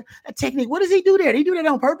 man, that's that technique. What does he do there? Did he do that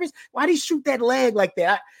on purpose? Why did he shoot that leg like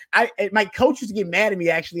that? My coach used to get mad at me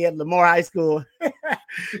actually at Lamar High School.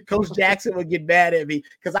 Coach Jackson would get mad at me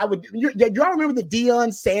because I would. Do y'all remember the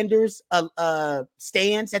Deion Sanders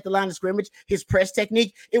stance at the line of scrimmage? His press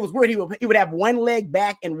technique. It was weird. He would have one leg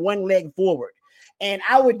back and one leg forward. And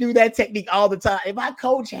I would do that technique all the time. And my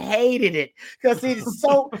coach hated it because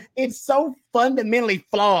it's so fundamentally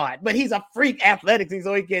flawed. But he's a freak athletically,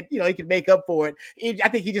 so he can make up for it. I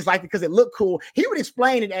think he just liked it because it looked cool. He would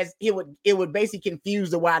explain it as it would basically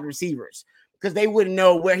confuse the wide receivers because they wouldn't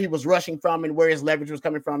know where he was rushing from and where his leverage was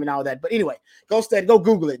coming from and all that. But anyway, go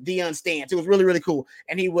Google it. Deion stance. It was really, really cool.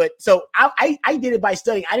 And he would. So I did it by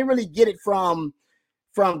studying. I didn't really get it from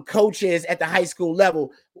coaches at the high school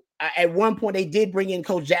level. At one point, they did bring in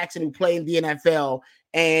Coach Jackson, who played in the NFL,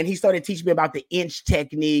 and he started teaching me about the inch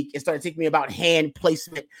technique and started teaching me about hand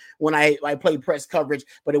placement when I played press coverage.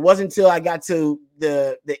 But it wasn't until I got to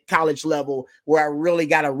the college level where I really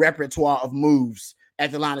got a repertoire of moves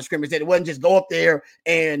at the line of scrimmage, that it wasn't just go up there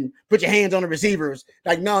and put your hands on the receivers.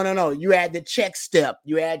 Like, no. You add the check step.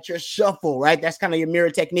 You add your shuffle, right? That's kind of your mirror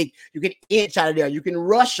technique. You can inch out of there. You can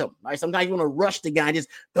rush them, right? Sometimes you want to rush the guy and just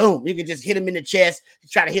boom. You can just hit him in the chest,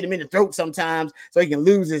 try to hit him in the throat sometimes so he can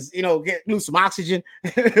lose lose some oxygen.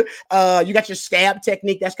 You got your stab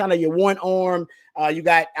technique. That's kind of your one arm. You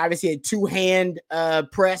got obviously a two-hand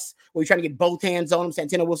press where you're trying to get both hands on them.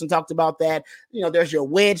 Santana Wilson talked about that. There's your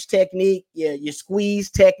wedge technique, your squeeze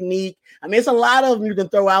technique. I mean, it's a lot of them you can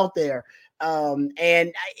throw out there.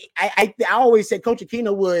 And I always said Coach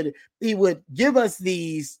Aquino would give us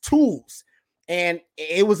these tools, and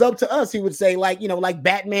it was up to us. He would say, like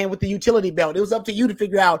Batman with the utility belt. It was up to you to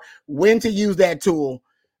figure out when to use that tool,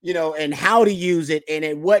 and how to use it and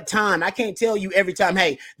at what time. I can't tell you every time,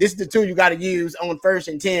 hey, this is the tool you got to use on 1st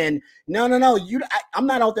and 10. No. I'm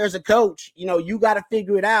not out there as a coach. You got to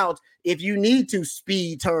figure it out if you need to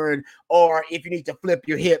speed turn or if you need to flip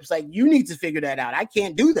your hips. Like, you need to figure that out. I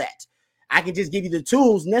can't do that. I can just give you the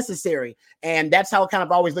tools necessary. And that's how I kind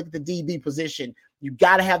of always look at the DB position. You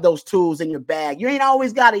got to have those tools in your bag. You ain't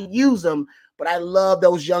always got to use them, but I love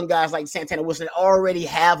those young guys like Santana Wilson that already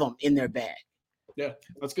have them in their bag. Yeah,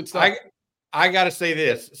 that's good stuff. I got to say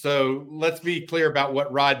this. So let's be clear about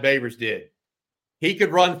what Rod Babers did. He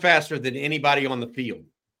could run faster than anybody on the field.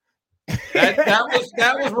 That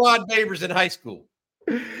was Rod Babers in high school.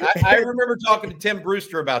 I remember talking to Tim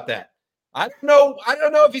Brewster about that. I don't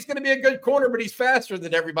know if he's going to be a good corner, but he's faster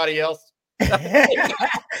than everybody else.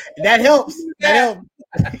 That helps.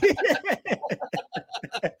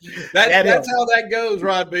 That's how that goes,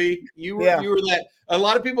 Rod B. You were that. A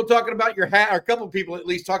lot of people talking about your hat, or a couple of people at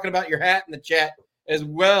least talking about your hat in the chat as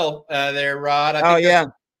well. There, Rod. I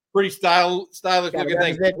think pretty stylish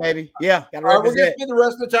looking thing, baby. Yeah. All right, we're going to spend the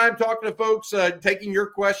rest of the time talking to folks, taking your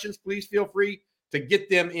questions. Please feel free to get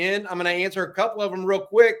them in. I'm going to answer a couple of them real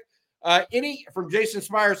quick. From Jason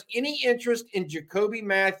Spires, any interest in Jacoby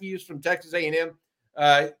Matthews from Texas A&M?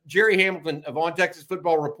 Jerry Hamilton of On Texas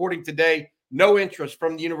Football reporting today, no interest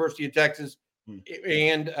from the University of Texas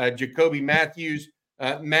and Jacoby Matthews.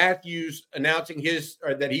 Matthews announcing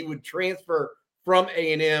that he would transfer from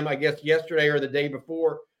A&M, I guess yesterday or the day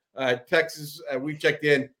before. Texas, we checked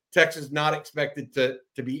in. Texas not expected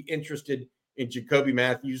to be interested in Jacoby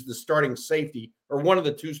Matthews, the starting safety, or one of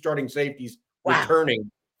the two starting safeties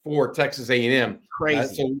returning for Texas A&M.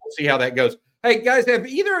 Crazy. So we'll see how that goes. Hey, guys, have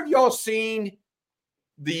either of y'all seen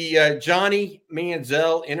the Johnny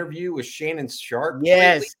Manziel interview with Shannon Sharp?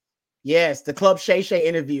 Yes. Lately? Yes, the Club Shay Shay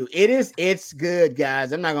interview. It's good,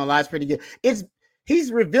 guys. I'm not gonna lie, it's pretty good.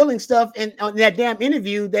 He's revealing stuff on that damn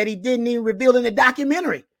interview that he didn't even reveal in the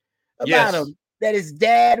documentary about him. That his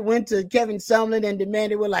dad went to Kevin Sumlin and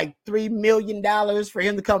demanded like $3 million for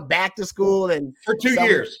him to come back to school and for 2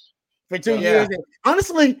 years. For 2 years. And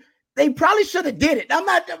honestly, they probably should have did it. I'm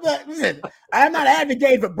not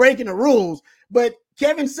advocating for breaking the rules, but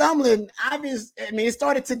Kevin Sumlin, it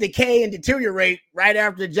started to decay and deteriorate right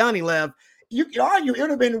after Johnny left. You could argue it would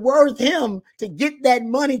have been worth him to get that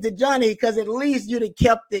money to Johnny because at least you'd have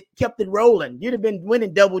kept it rolling. You'd have been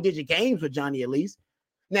winning double-digit games with Johnny at least.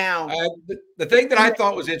 Now, the thing that I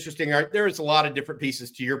thought was interesting, there was a lot of different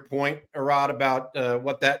pieces to your point, Arad, about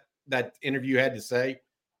what that interview had to say.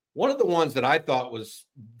 One of the ones that I thought was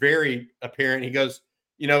very apparent, he goes,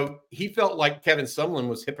 he felt like Kevin Sumlin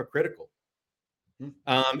was hypocritical.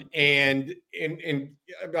 And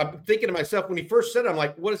I'm thinking to myself, when he first said it, I'm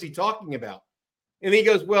like, what is he talking about? And he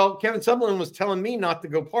goes, well, Kevin Sumlin was telling me not to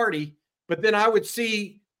go party, but then I would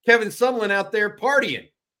see Kevin Sumlin out there partying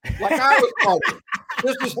like I was partying.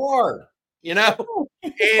 This is hard, and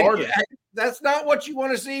that's not what you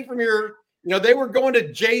want to see from your, they were going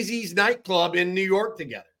to Jay-Z's nightclub in New York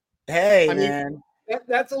together. Hey, man,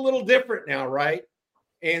 that's a little different now. Right.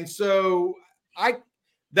 And so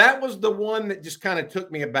that was the one that just kind of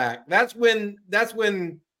took me aback. That's when,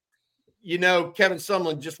 Kevin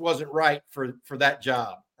Sumlin just wasn't right for that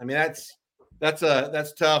job. I mean, that's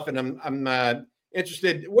tough. And I'm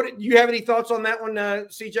interested. Do you have any thoughts on that one,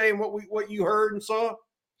 CJ, and what you heard and saw?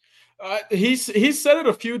 He's said it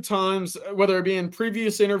a few times, whether it be in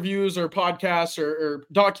previous interviews or podcasts or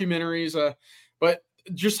documentaries, but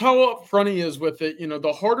just how upfront he is with it.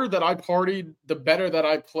 The harder that I partied, the better that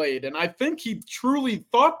I played. And I think he truly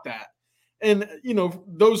thought that. And,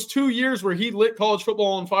 those 2 years where he lit college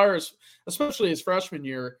football on fire, especially his freshman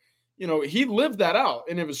year, he lived that out.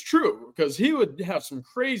 And it was true because he would have some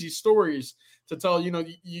crazy stories to tell.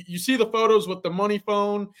 You see the photos with the money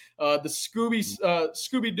phone, the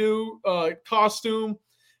Scooby-Doo costume.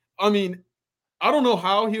 I mean, I don't know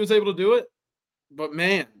how he was able to do it, but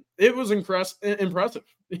man, it was impressive,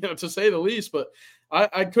 to say the least. But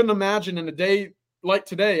I couldn't imagine in a day like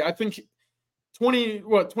today. I think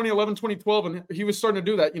 2011, 2012, and he was starting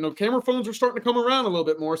to do that. Camera phones are starting to come around a little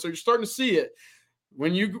bit more, so you're starting to see it.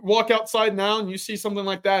 When you walk outside now and you see something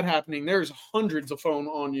like that happening, there's hundreds of phone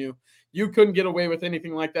on you. You couldn't get away with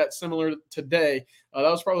anything like that similar today. That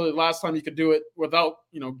was probably the last time you could do it without,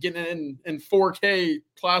 getting it in 4K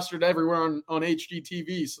plastered everywhere on HD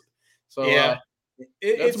TVs. So yeah,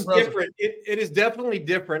 it's different. It is definitely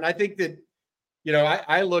different. I think that,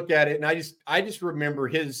 I look at it and I just remember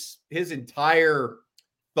his entire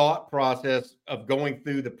thought process of going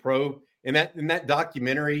through the pro in that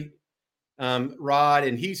documentary, Rod,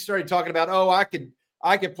 and he started talking about,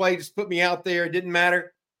 I could play, just put me out there. It didn't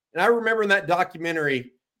matter. And I remember in that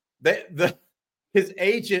documentary that his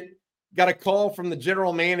agent got a call from the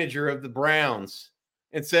general manager of the Browns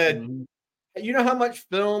and said, you know how much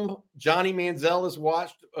film Johnny Manziel has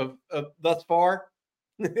watched of thus far?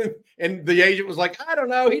 And the agent was like, I don't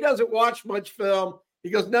know. He doesn't watch much film. He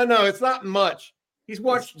goes, no, it's not much. He's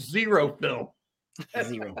watched zero film.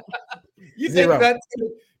 Zero.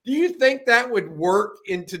 Do you think that would work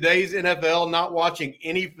in today's NFL, not watching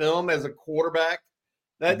any film as a quarterback?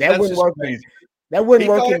 That wouldn't work. That wouldn't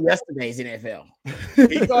work in yesterday's NFL.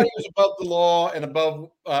 He thought he was above the law and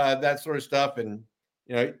above that sort of stuff. And,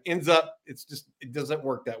 ends up, it doesn't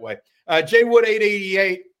work that way. Jay Wood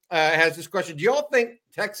 888 has this question. Do y'all think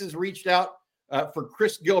Texas reached out for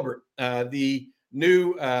Chris Gilbert, the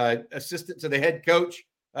new assistant to the head coach,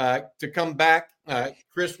 to come back?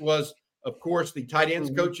 Chris was, of course, the tight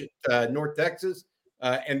ends coach at North Texas.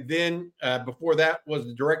 And then before that was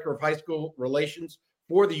the director of high school relations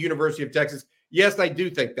for the University of Texas. Yes, I do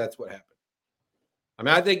think that's what happened. I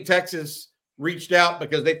mean, I think Texas reached out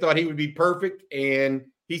because they thought he would be perfect, and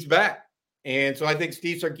he's back. And so I think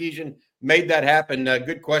Steve Sarkisian made that happen.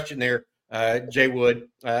 Good question there, Jay Wood.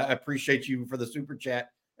 I appreciate you for the super chat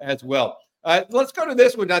as well. Let's go to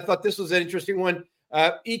this one. I thought this was an interesting one.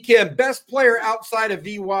 Ekim, best player outside of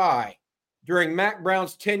VY during Mac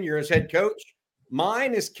Brown's tenure as head coach.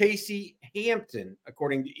 Mine is Casey Hampton,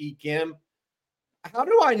 according to Ekim. How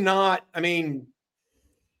do I not? I mean,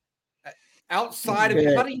 outside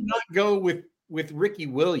of how do you not go with Ricky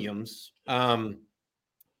Williams?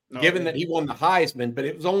 given that he won the Heisman, but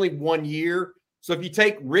it was only 1 year. So if you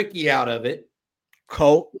take Ricky out of it,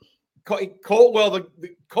 Colt, well,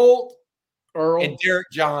 the Colt, Earl and Derek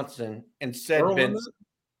Johnson and Sid Benson.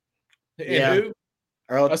 And who?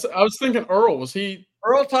 Earl. I was thinking Earl. Was he?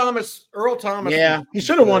 Earl Thomas. Yeah, he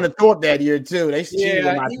should have won the Thorpe that year too. They cheated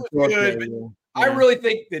him out he was Thorpe good. that But year. I really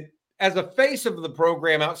think that as a face of the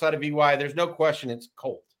program outside of EY, there's no question it's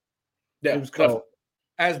Colt. Yeah, it was Colt.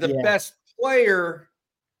 As the best player,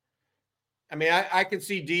 I mean, I can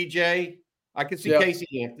see DJ. I can see Casey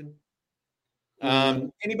Hampton.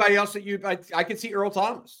 Anybody else that I can see Earl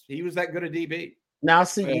Thomas. He was that good a DB. Now,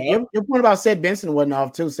 see, your point about Sid Benson wasn't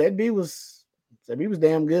off too. Sid B was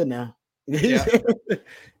damn good now. Yeah.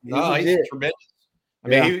 He's tremendous. I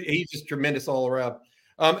mean, he's just tremendous all around.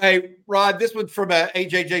 Hey, Rod, this one from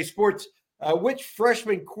AJJ Sports. Which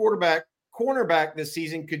freshman cornerback this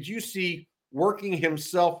season could you see working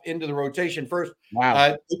himself into the rotation first?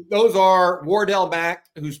 Wow. Those are Wardell Mack,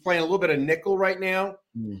 who's playing a little bit of nickel right now.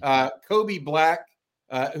 Kobe Black,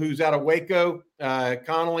 who's out of Waco,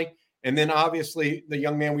 Connolly. And then obviously the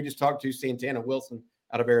young man we just talked to, Santana Wilson,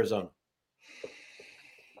 out of Arizona.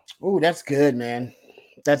 Oh, that's good, man.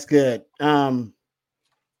 That's good.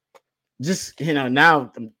 Just,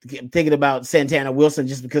 now I'm thinking about Santana Wilson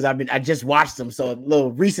just because I just watched him. So a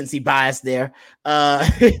little recency bias there.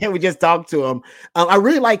 And we just talked to him. I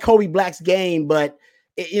really like Kobe Black's game, but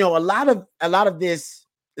a lot of this,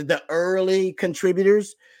 the early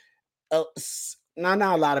contributors, not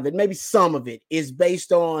a lot of it, maybe some of it is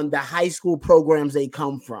based on the high school programs they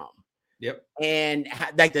come from. Yep. And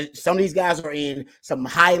like some of these guys are in some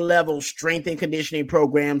high level strength and conditioning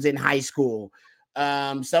programs in high school.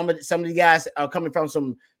 Some of the guys are coming from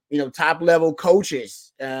some, top level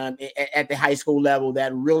coaches at the high school level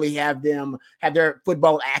that really have their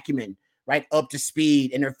football acumen right up to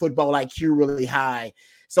speed and their football IQ really high.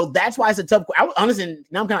 So that's why it's a tough. Honestly,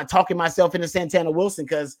 now I'm kind of talking myself into Santana Wilson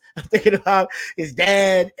because I'm thinking about his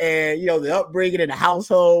dad and the upbringing in the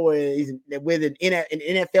household where he's with an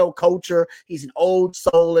NFL culture. He's an old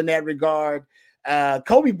soul in that regard.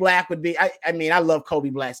 Kobe Black would be. I love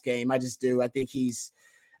Kobe Black's game. I just do. I think he's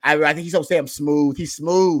so damn smooth. He's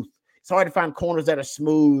smooth. It's hard to find corners that are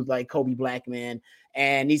smooth like Kobe Black, man.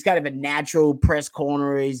 And he's kind of a natural press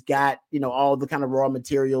corner. He's got, all the kind of raw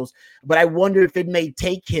materials. But I wonder if it may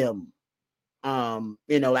take him,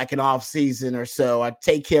 like an off season or so. I'd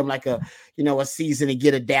take him like a season to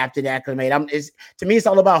get adapted, acclimated. To me, it's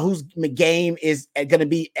all about whose game is going to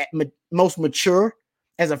be most mature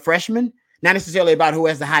as a freshman, not necessarily about who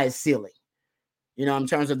has the highest ceiling, in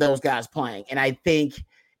terms of those guys playing. And I think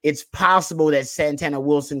it's possible that Santana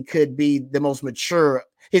Wilson could be the most mature.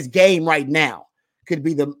 His game right now could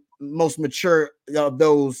be the most mature of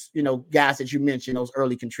those, guys that you mentioned, those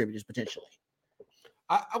early contributors potentially.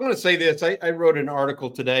 I want to say this. I wrote an article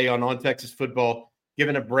today on Texas football,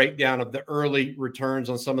 giving a breakdown of the early returns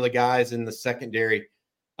on some of the guys in the secondary.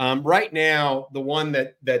 Right now, the one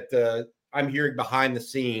that I'm hearing behind the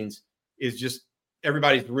scenes is just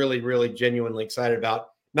everybody's really, really genuinely excited about.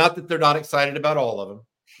 Not that they're not excited about all of them,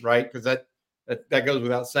 right? Because that goes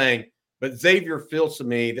without saying. But Xavier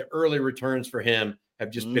Filsaime, the early returns for him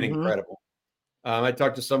have just been incredible. I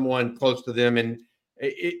talked to someone close to them, and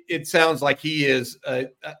it sounds like he is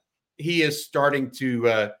starting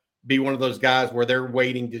to be one of those guys where they're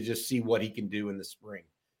waiting to just see what he can do in the spring.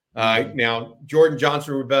 Now, Jordan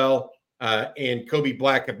Johnson-Rubel and Kobe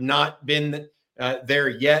Black have not been there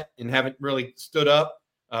yet and haven't really stood up.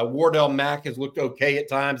 Wardell Mack has looked okay at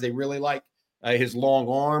times. They really like his long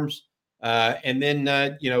arms. And then,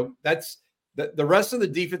 that's the rest of the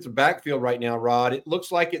defensive backfield right now, Rod. It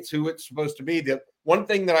looks like it's who it's supposed to be. The one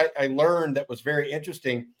thing that I learned that was very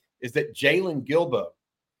interesting is that Jalen Gilbo,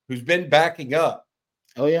 who's been backing up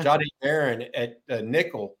Johnny Barron at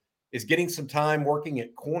nickel, is getting some time working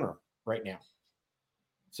at corner right now.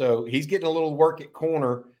 So he's getting a little work at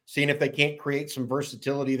corner, seeing if they can't create some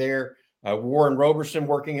versatility there. Warren Roberson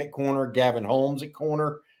working at corner, Gavin Holmes at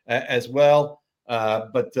corner as well.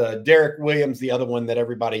 But Derek Williams, the other one that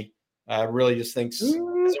everybody really just thinks is a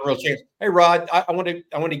real chance. Hey, Rod, I want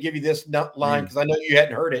to give you this line because I know you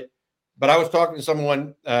hadn't heard it, but I was talking to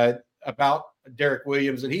someone about Derek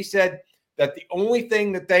Williams, and he said that the only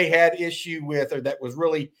thing that they had issue with, or that was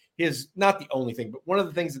really not the only thing, but one of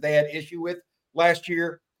the things that they had issue with last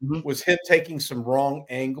year was him taking some wrong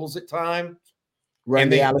angles at times. Right.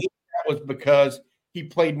 And that was because he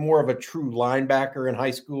played more of a true linebacker in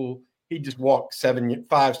high school. He just walked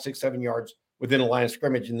 5, 6, 7 yards within a line of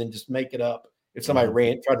scrimmage and then just make it up if somebody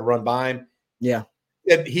tried to run by him. Yeah.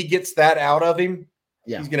 If he gets that out of him,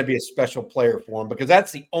 he's going to be a special player for him because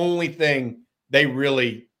that's the only thing they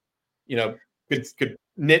really could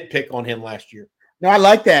nitpick on him last year. No, I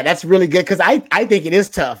like that. That's really good because I think it is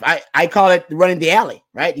tough. I call it running the alley,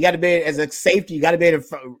 right? You got to be as a safety. You got to be able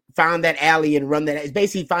to find that alley and run that. It's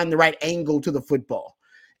basically find the right angle to the football,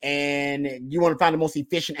 and you want to find the most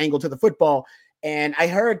efficient angle to the football. And I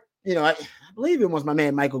heard, I believe it was my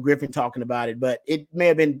man Michael Griffin talking about it, but it may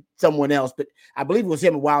have been someone else. But I believe it was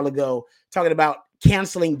him a while ago talking about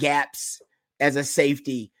canceling gaps as a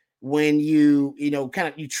safety when you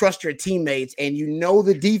trust your teammates and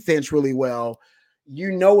the defense really well.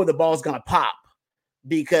 Where the ball's going to pop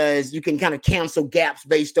because you can kind of cancel gaps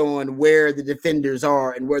based on where the defenders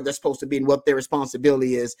are and where they're supposed to be and what their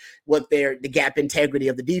responsibility is, the gap integrity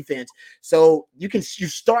of the defense. So you can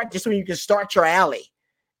start your alley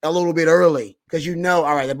a little bit early because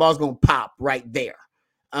all right, the ball's going to pop right there.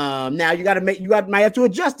 Now might have to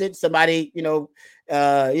adjust it. Somebody,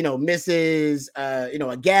 misses,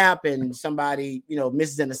 a gap and somebody,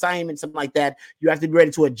 misses an assignment, something like that. You have to be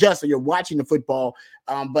ready to adjust. So you're watching the football.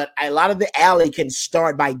 But a lot of the alley can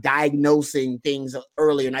start by diagnosing things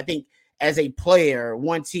early. And I think as a player,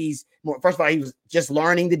 once first of all, he was just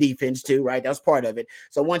learning the defense too, right? That's part of it.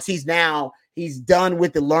 So once he's done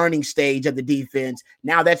with the learning stage of the defense.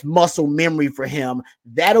 Now that's muscle memory for him.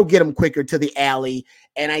 That'll get him quicker to the alley.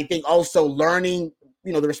 And I think also learning,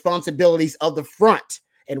 the responsibilities of the front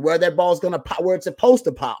and where that ball's going to pop, where it's supposed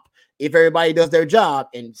to pop. If everybody does their job,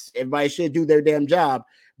 and everybody should do their damn job,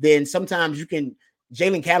 then sometimes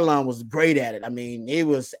Jalen Catalan was great at it. I mean, he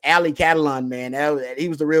was alley Catalan, man. He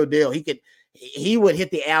was the real deal. He would hit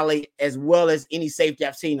the alley as well as any safety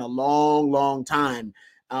I've seen in a long, long time.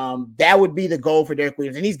 That would be the goal for Derek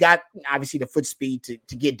Williams. And he's got obviously the foot speed to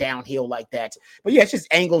get downhill like that. But yeah, it's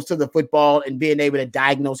just angles to the football and being able to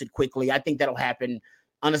diagnose it quickly. I think that'll happen.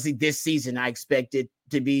 Honestly, this season, I expect it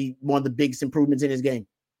to be one of the biggest improvements in his game.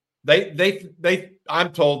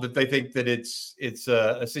 I'm told that they think that it's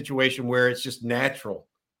a situation where it's just natural,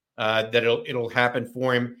 that it'll happen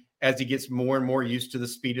for him as he gets more and more used to the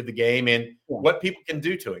speed of the game and what people can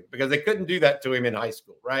do to him, because they couldn't do that to him in high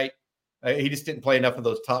school, right? He just didn't play enough of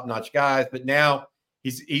those top-notch guys, but now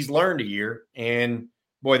he's learned a year, and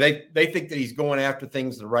boy, they think that he's going after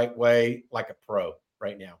things the right way, like a pro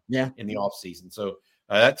right now. Yeah, in the off season. So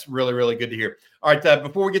that's really, really good to hear. All right,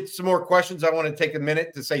 before we get to some more questions, I want to take a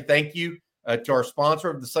minute to say thank you to our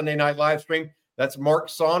sponsor of the Sunday night live stream. That's Mark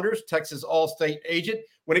Saunders, Texas Allstate agent.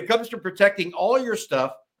 When it comes to protecting all your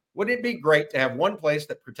stuff, wouldn't it be great to have one place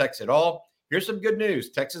that protects it all? Here's some good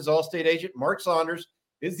news. Texas Allstate agent Mark Saunders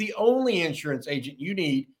is the only insurance agent you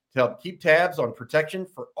need to help keep tabs on protection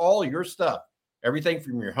for all your stuff. Everything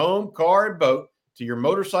from your home, car, and boat to your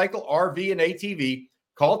motorcycle, RV, and ATV.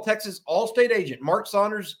 Call Texas Allstate agent Mark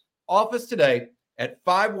Saunders' office today at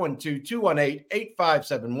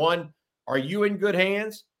 512-218-8571. Are you in good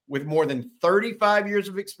hands? With more than 35 years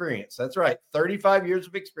of experience. That's right, 35 years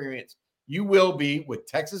of experience. You will be with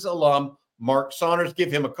Texas alum Mark Saunders.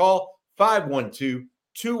 Give him a call,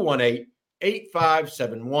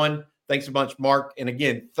 512-218-8571. Thanks a bunch, Mark. And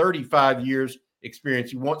again, 35 years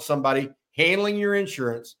experience. You want somebody handling your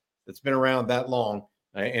insurance that's been around that long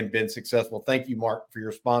and been successful. Thank you, Mark, for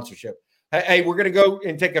your sponsorship. Hey, we're going to go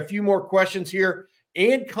and take a few more questions here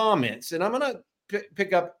and comments. And I'm going to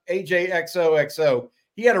pick up AJXOXO.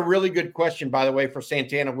 He had a really good question, by the way, for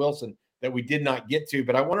Santana Wilson that we did not get to,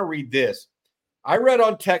 but I want to read this. I read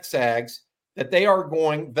on TexAgs that they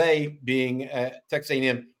being Texas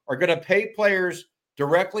A&M, are going to pay players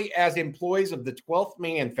directly as employees of the 12th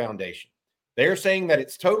Man Foundation. They're saying that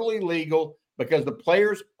it's totally legal because the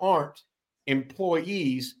players aren't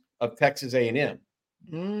employees of Texas A&M.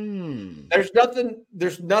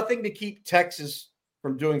 There's nothing to keep Texas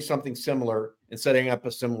from doing something similar and setting up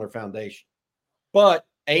a similar foundation. But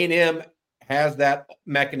A&M has that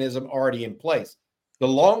mechanism already in place. The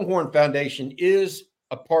Longhorn Foundation is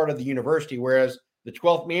a part of the university, whereas the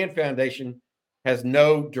 12th Man Foundation has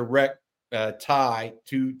no direct tie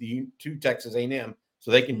to Texas A&M,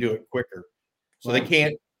 so they can do it quicker. So they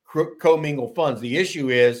can't commingle funds. The issue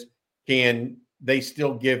is, can they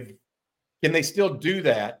still do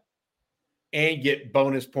that and get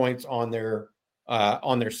bonus points on their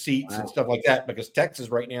seats and stuff like that? Because Texas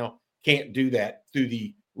right now can't do that through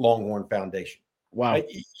the Longhorn Foundation. Wow.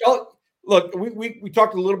 Look, we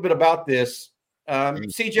talked a little bit about this.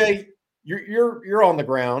 CJ, you're on the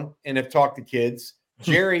ground and have talked to kids.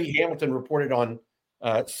 Jerry Hamilton reported on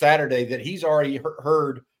Saturday that he's already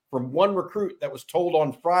heard from one recruit that was told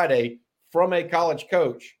on Friday from a college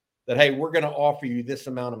coach that, hey, we're going to offer you this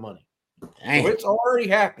amount of money. Dang. So it's already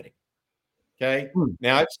happening. Okay.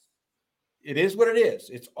 Now it is what it is.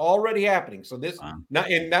 It's already happening. So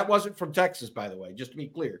and that wasn't from Texas, by the way, just to be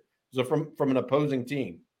clear. So from an opposing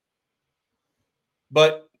team.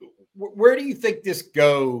 But where do you think this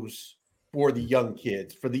goes for the young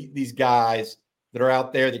kids, for these guys that are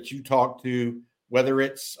out there that you talk to, whether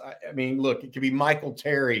it's, I mean, look, it could be Michael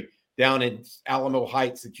Terry down in Alamo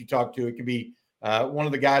Heights that you talk to. It could be one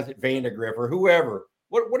of the guys at Vandegrift or whoever.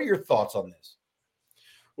 What are your thoughts on this?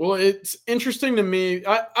 Well, it's interesting to me.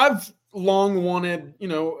 I've long wanted,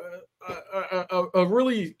 a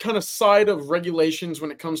really kind of side of regulations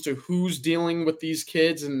when it comes to who's dealing with these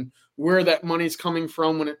kids and where that money's coming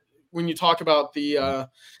from. When you talk about the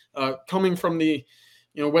coming from the,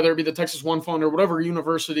 whether it be the Texas One Fund or whatever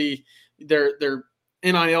university their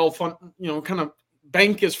NIL fund, kind of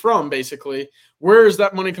bank is from, basically, where is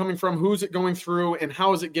that money coming from? Who's it going through, and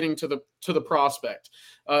how is it getting to the prospect?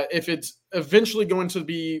 If it's eventually going to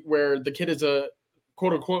be where the kid is a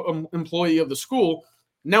quote unquote employee of the school,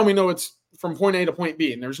 now we know it's from point A to point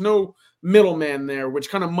B, and there's no middleman there,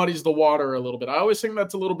 which kind of muddies the water a little bit. I always think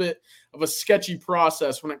that's a little bit of a sketchy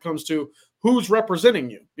process when it comes to who's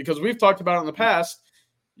representing you, because we've talked about it in the past.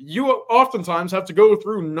 You oftentimes have to go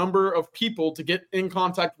through a number of people to get in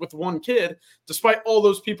contact with one kid, despite all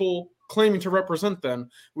those people claiming to represent them.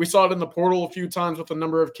 We saw it in the portal a few times with a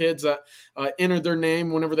number of kids that entered their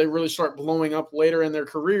name whenever they really start blowing up later in their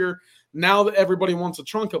career. Now that everybody wants a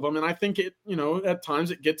chunk of them, and I think it, at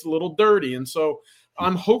times it gets a little dirty. And so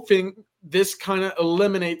I'm hoping this kind of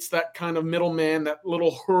eliminates that kind of middleman, that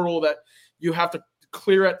little hurdle that you have to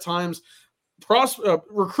clear at times.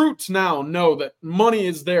 Recruits now know that money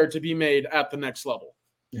is there to be made at the next level.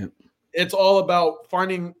 Yeah. It's all about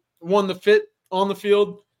finding one to fit on the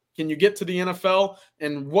field. Can you get to the NFL,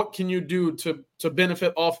 and what can you do to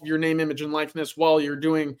benefit off of your name, image, and likeness while you're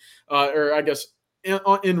doing, or I guess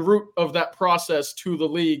en route of that process to the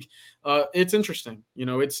league? It's interesting.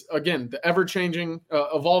 It's, again, the ever-changing,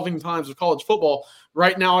 evolving times of college football.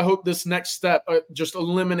 Right now, I hope this next step just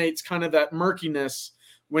eliminates kind of that murkiness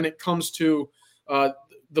when it comes to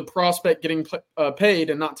the prospect getting paid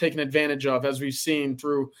and not taken advantage of, as we've seen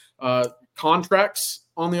through contracts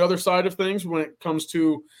on the other side of things when it comes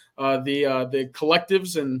to the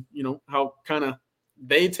collectives and, how kind of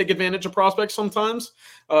they take advantage of prospects sometimes.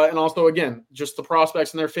 And also, again, just the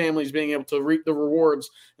prospects and their families being able to reap the rewards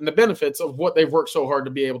and the benefits of what they've worked so hard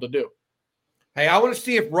to be able to do. Hey, I want to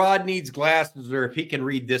see if Rod needs glasses or if he can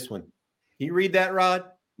read this one. Can you read that, Rod?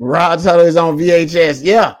 Rod Tutter is on VHS.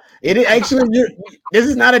 Yeah, it is actually. This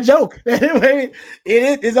is not a joke. It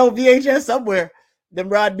is on VHS somewhere. Them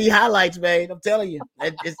Rod B highlights, man. I'm telling you,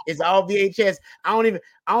 it's all VHS. I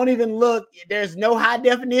don't even look. There's no high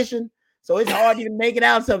definition, so it's hard to even make it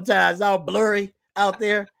out sometimes. It's all blurry out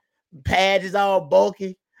there. Pad is all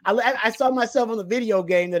bulky. I saw myself on the video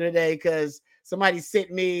game the other day because somebody sent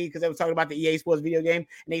me, because they were talking about the EA Sports video game,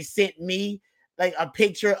 and they sent me like a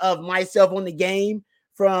picture of myself on the game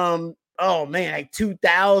from, like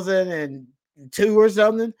 2002 or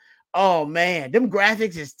something. Oh man, them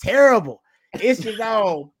graphics is terrible. It's just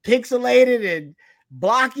all pixelated and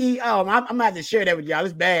blocky. I'm gonna have to share that with y'all.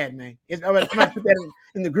 It's bad, man. I'm gonna put that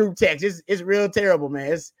in the group text. It's real terrible,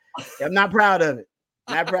 man. I'm not proud of it.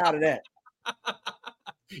 Not proud of that.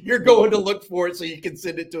 You're going to look for it so you can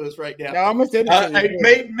send it to us right now. No, I'm gonna send it to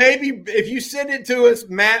you. Maybe if you send it to us,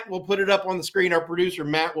 Matt will put it up on the screen. Our producer,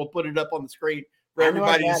 Matt, will put it up on the screen for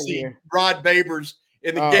everybody to see. Rod Babers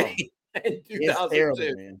in the game in 2002.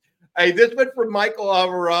 Terrible, hey, this one from Michael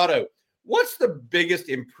Alvarado. What's the biggest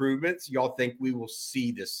improvements y'all think we will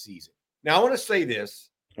see this season? Now, I want to say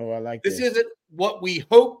this. Oh, I like this. This isn't what we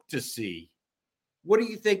hope to see. What do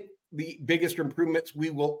you think the biggest improvements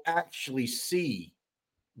we will actually see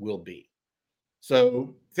will be?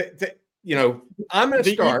 So, I'm going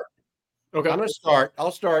to start. Okay. I'm going to start.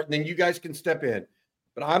 I'll start, and then you guys can step in.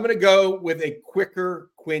 But I'm going to go with a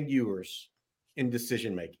quicker Quinn Ewers in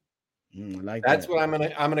decision making. That's what I'm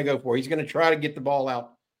going to go for. He's going to try to get the ball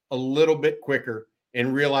out a little bit quicker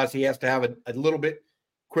and realize he has to have a little bit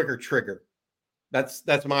quicker trigger. That's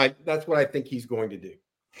what I think he's going to do.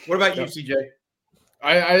 What about you, CJ?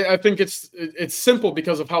 I think it's simple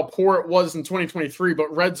because of how poor it was in 2023,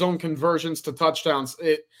 but red zone conversions to touchdowns,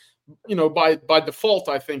 by default,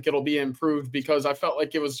 I think it'll be improved because I felt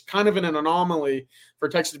like it was kind of an anomaly for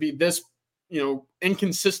Texas to be this,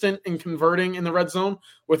 inconsistent in converting in the red zone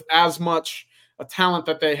with as much talent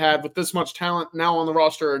that they had. With this much talent now on the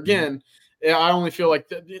roster again, I only feel like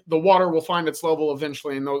the water will find its level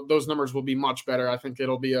eventually, and those numbers will be much better. I think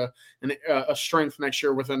it'll be a strength next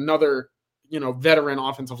year with another, veteran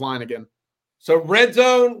offensive line again. So red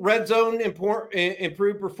zone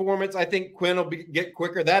improved performance. I think Quinn will get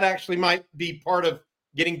quicker. That actually might be part of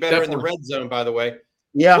getting better in the red zone, by the way.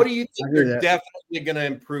 Yeah. What do you think they're definitely going to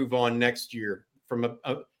improve on next year? From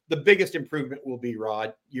the biggest improvement will be,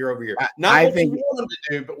 Rod, year over year. Not what you want them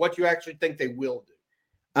to do, but what you actually think they will do.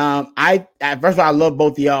 I first of all, I love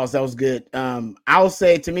both of y'all. So that was good. I'll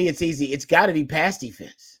say, to me, it's easy. It's got to be pass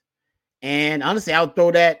defense. And honestly, I'll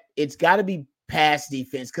throw that. It's got to be pass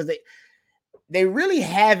defense, because they really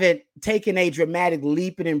haven't taken a dramatic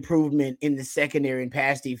leap in improvement in the secondary and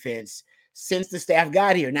pass defense since the staff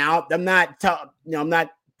got here. Now, I'm not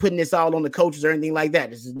putting this all on the coaches or anything like that.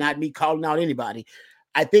 This is not me calling out anybody.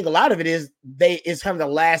 I think a lot of it is it's kind of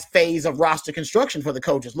the last phase of roster construction for the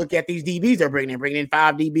coaches. Look at these DBs they're bringing in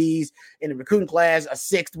 5 DBs in the recruiting class, a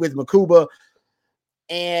 6th with Makuba.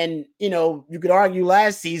 And, you could argue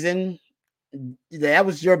last season that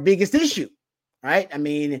was your biggest issue, right? I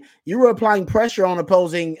mean, you were applying pressure on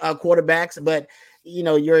opposing quarterbacks, but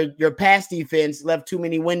your pass defense left too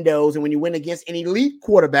many windows. And when you went against an elite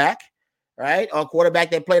quarterback, right, or a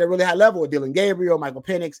quarterback that played at a really high level, with Dylan Gabriel, Michael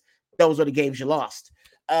Penix, those are the games you lost.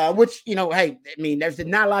 Which, hey, I mean, there's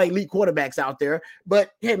not a lot of elite quarterbacks out there,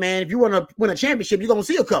 but hey, man, if you want to win a championship, you're going to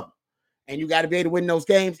see a couple, and you got to be able to win those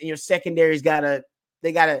games. And your secondary's gotta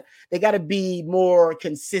be more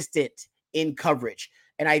consistent in coverage.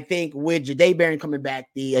 And I think with Jahdae Barron coming back,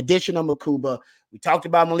 the addition of Makuba, we talked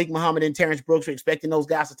about Malik Muhammad and Terrence Brooks. We're expecting those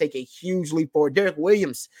guys to take a huge leap forward. Derek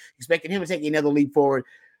Williams, expecting him to take another leap forward.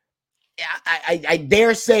 I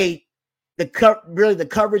dare say the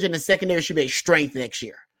coverage in the secondary should be a strength next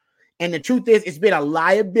year. And the truth is, it's been a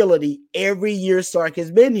liability every year Sark has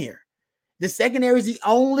been here. The secondary is the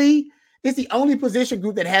only position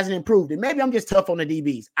group that hasn't improved. And maybe I'm just tough on the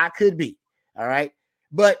DBs. I could be. All right.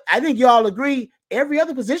 But I think you all agree every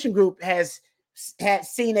other position group has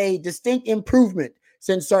seen a distinct improvement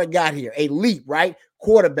since Sark got here. A leap, right?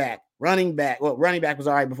 Quarterback, running back. Well, running back was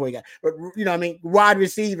all right before he got, but wide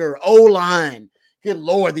receiver, O-line. Good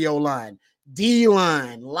Lord, the O-line.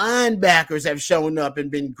 D-line, linebackers have shown up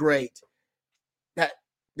and been great.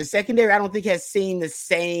 The secondary, I don't think, has seen the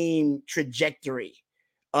same trajectory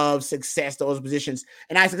of success, those positions.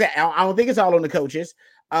 And I don't think it's all on the coaches.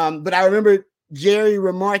 But I remember Jerry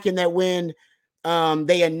remarking that when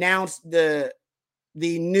they announced the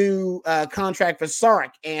new contract for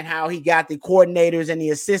Sark and how he got the coordinators and the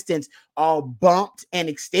assistants all bumped and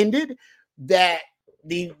extended, that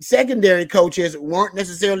the secondary coaches weren't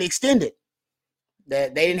necessarily extended.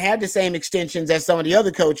 That they didn't have the same extensions as some of the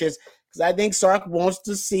other coaches, because I think Sark wants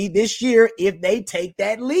to see this year if they take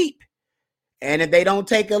that leap. And if they don't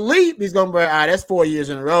take a leap, he's going to be, that's 4 years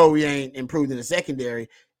in a row we ain't improved in the secondary.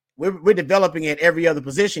 We're developing at every other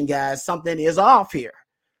position, guys. Something is off here,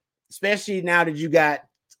 especially now that you got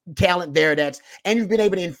talent there and you've been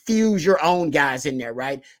able to infuse your own guys in there,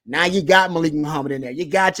 right? Now you got Malik Muhammad in there. You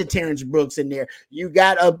got your Terrence Brooks in there. You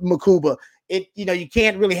got a Makuba. You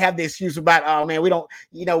can't really have the excuse about, oh man,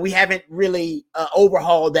 we haven't really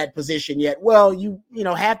overhauled that position yet. Well,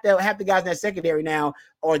 half the guys in that secondary now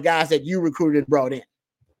are guys that you recruited and brought in.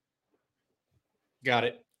 Got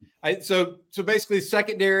it. So basically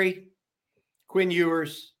secondary, Quinn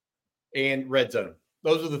Ewers, and red zone.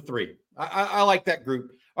 Those are the three. I like that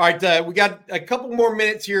group. All right, we got a couple more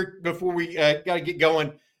minutes here before we got to get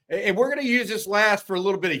going. And we're going to use this last for a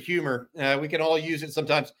little bit of humor. We can all use it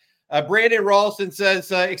sometimes. Brandon Ralston says,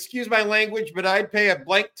 excuse my language, but I'd pay a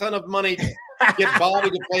blank ton of money to get Bobby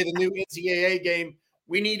to play the new NCAA game.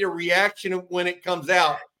 We need a reaction when it comes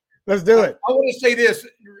out. Let's do it. I want to say this.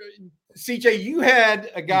 CJ, you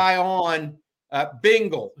had a guy on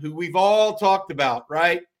Bingle who we've all talked about,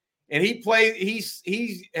 right? And he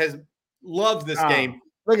has loved this game.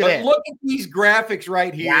 Look at these graphics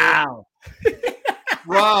right here. Wow.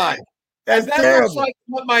 Rod. That looks like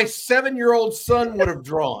what my 7-year-old son would have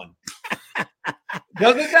drawn.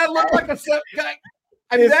 Doesn't that look like a guy?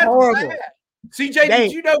 I mean, that's horrible. Bad. CJ,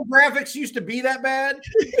 did you know graphics used to be that bad?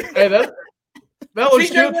 Hey, that looks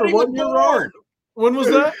good for 1 year old. When was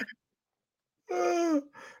that?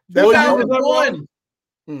 2001.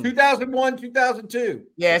 2001, 2002.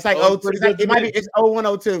 Yeah, it's like it's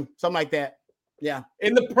 01, 02, something like that. Yeah.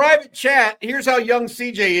 In the private chat, here's how young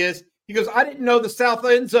CJ is. He goes, I didn't know the south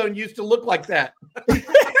end zone used to look like that.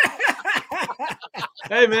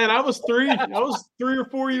 Hey man, I was 3 or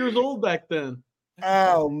 4 years old back then.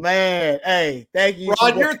 Oh man. Hey, thank you.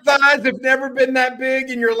 Rod, your thighs have never been that big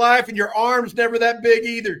in your life, and your arms never that big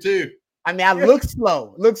either, too. I mean, I look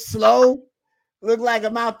slow. Look like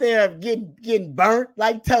I'm out there getting burnt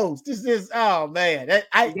like toast. This is, oh man. Like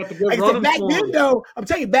I said, back then, though, I'm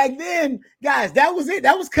telling you, back then, guys, that was it.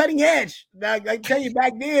 That was cutting edge. I tell you,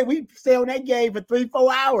 back then, we stay on that game for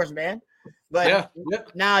 3-4 hours, man. But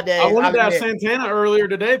nowadays, I wanted to ask Santana earlier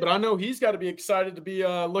today, but I know he's got to be excited to be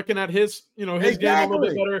looking at his, his game a little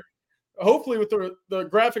bit better. Hopefully with the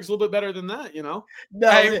graphics a little bit better than that, No,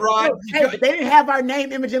 hey, Rod, but they didn't have our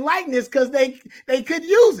name, image, and likeness because they couldn't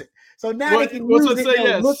use it. So now they can use it.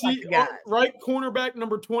 Say, look like the guys. Right cornerback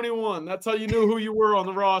number 21. That's how you knew who you were on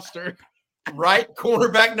the roster. Right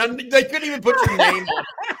cornerback. They couldn't even put your name on.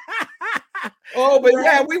 Oh, but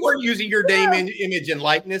yeah, we weren't using your name, image, and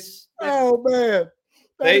likeness. Oh man,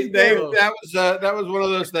 that was one of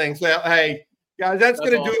those things. So, hey, guys, that's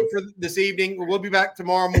going to do it for this evening. We'll be back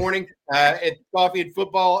tomorrow morning at Coffee and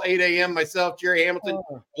Football, 8 a.m. Myself, Jerry Hamilton,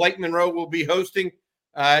 Blake Monroe will be hosting.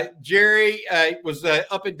 Jerry was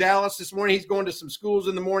up in Dallas this morning. He's going to some schools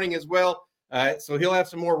in the morning as well. So he'll have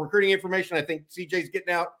some more recruiting information. I think CJ's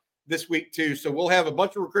getting out this week too. So we'll have a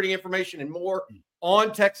bunch of recruiting information and more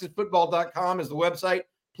on TexasFootball.com is the website.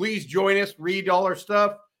 Please join us, read all our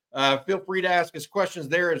stuff. Feel free to ask us questions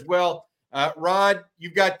there as well. Rod,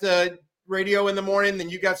 you've got radio in the morning, then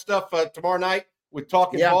you got stuff tomorrow night with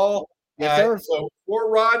Talking Ball. Yes, sir. So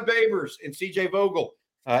for Rod Babers and CJ Vogel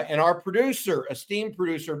and our producer, esteemed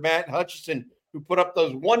producer, Matt Hutchison, who put up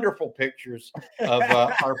those wonderful pictures of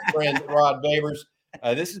our friend Rod Babers.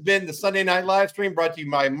 This has been the Sunday Night Live Stream brought to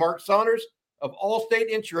you by Mark Saunders of Allstate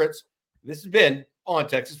Insurance. This has been On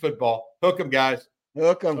Texas Football. Hook 'em, guys.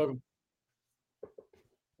 Hook 'em.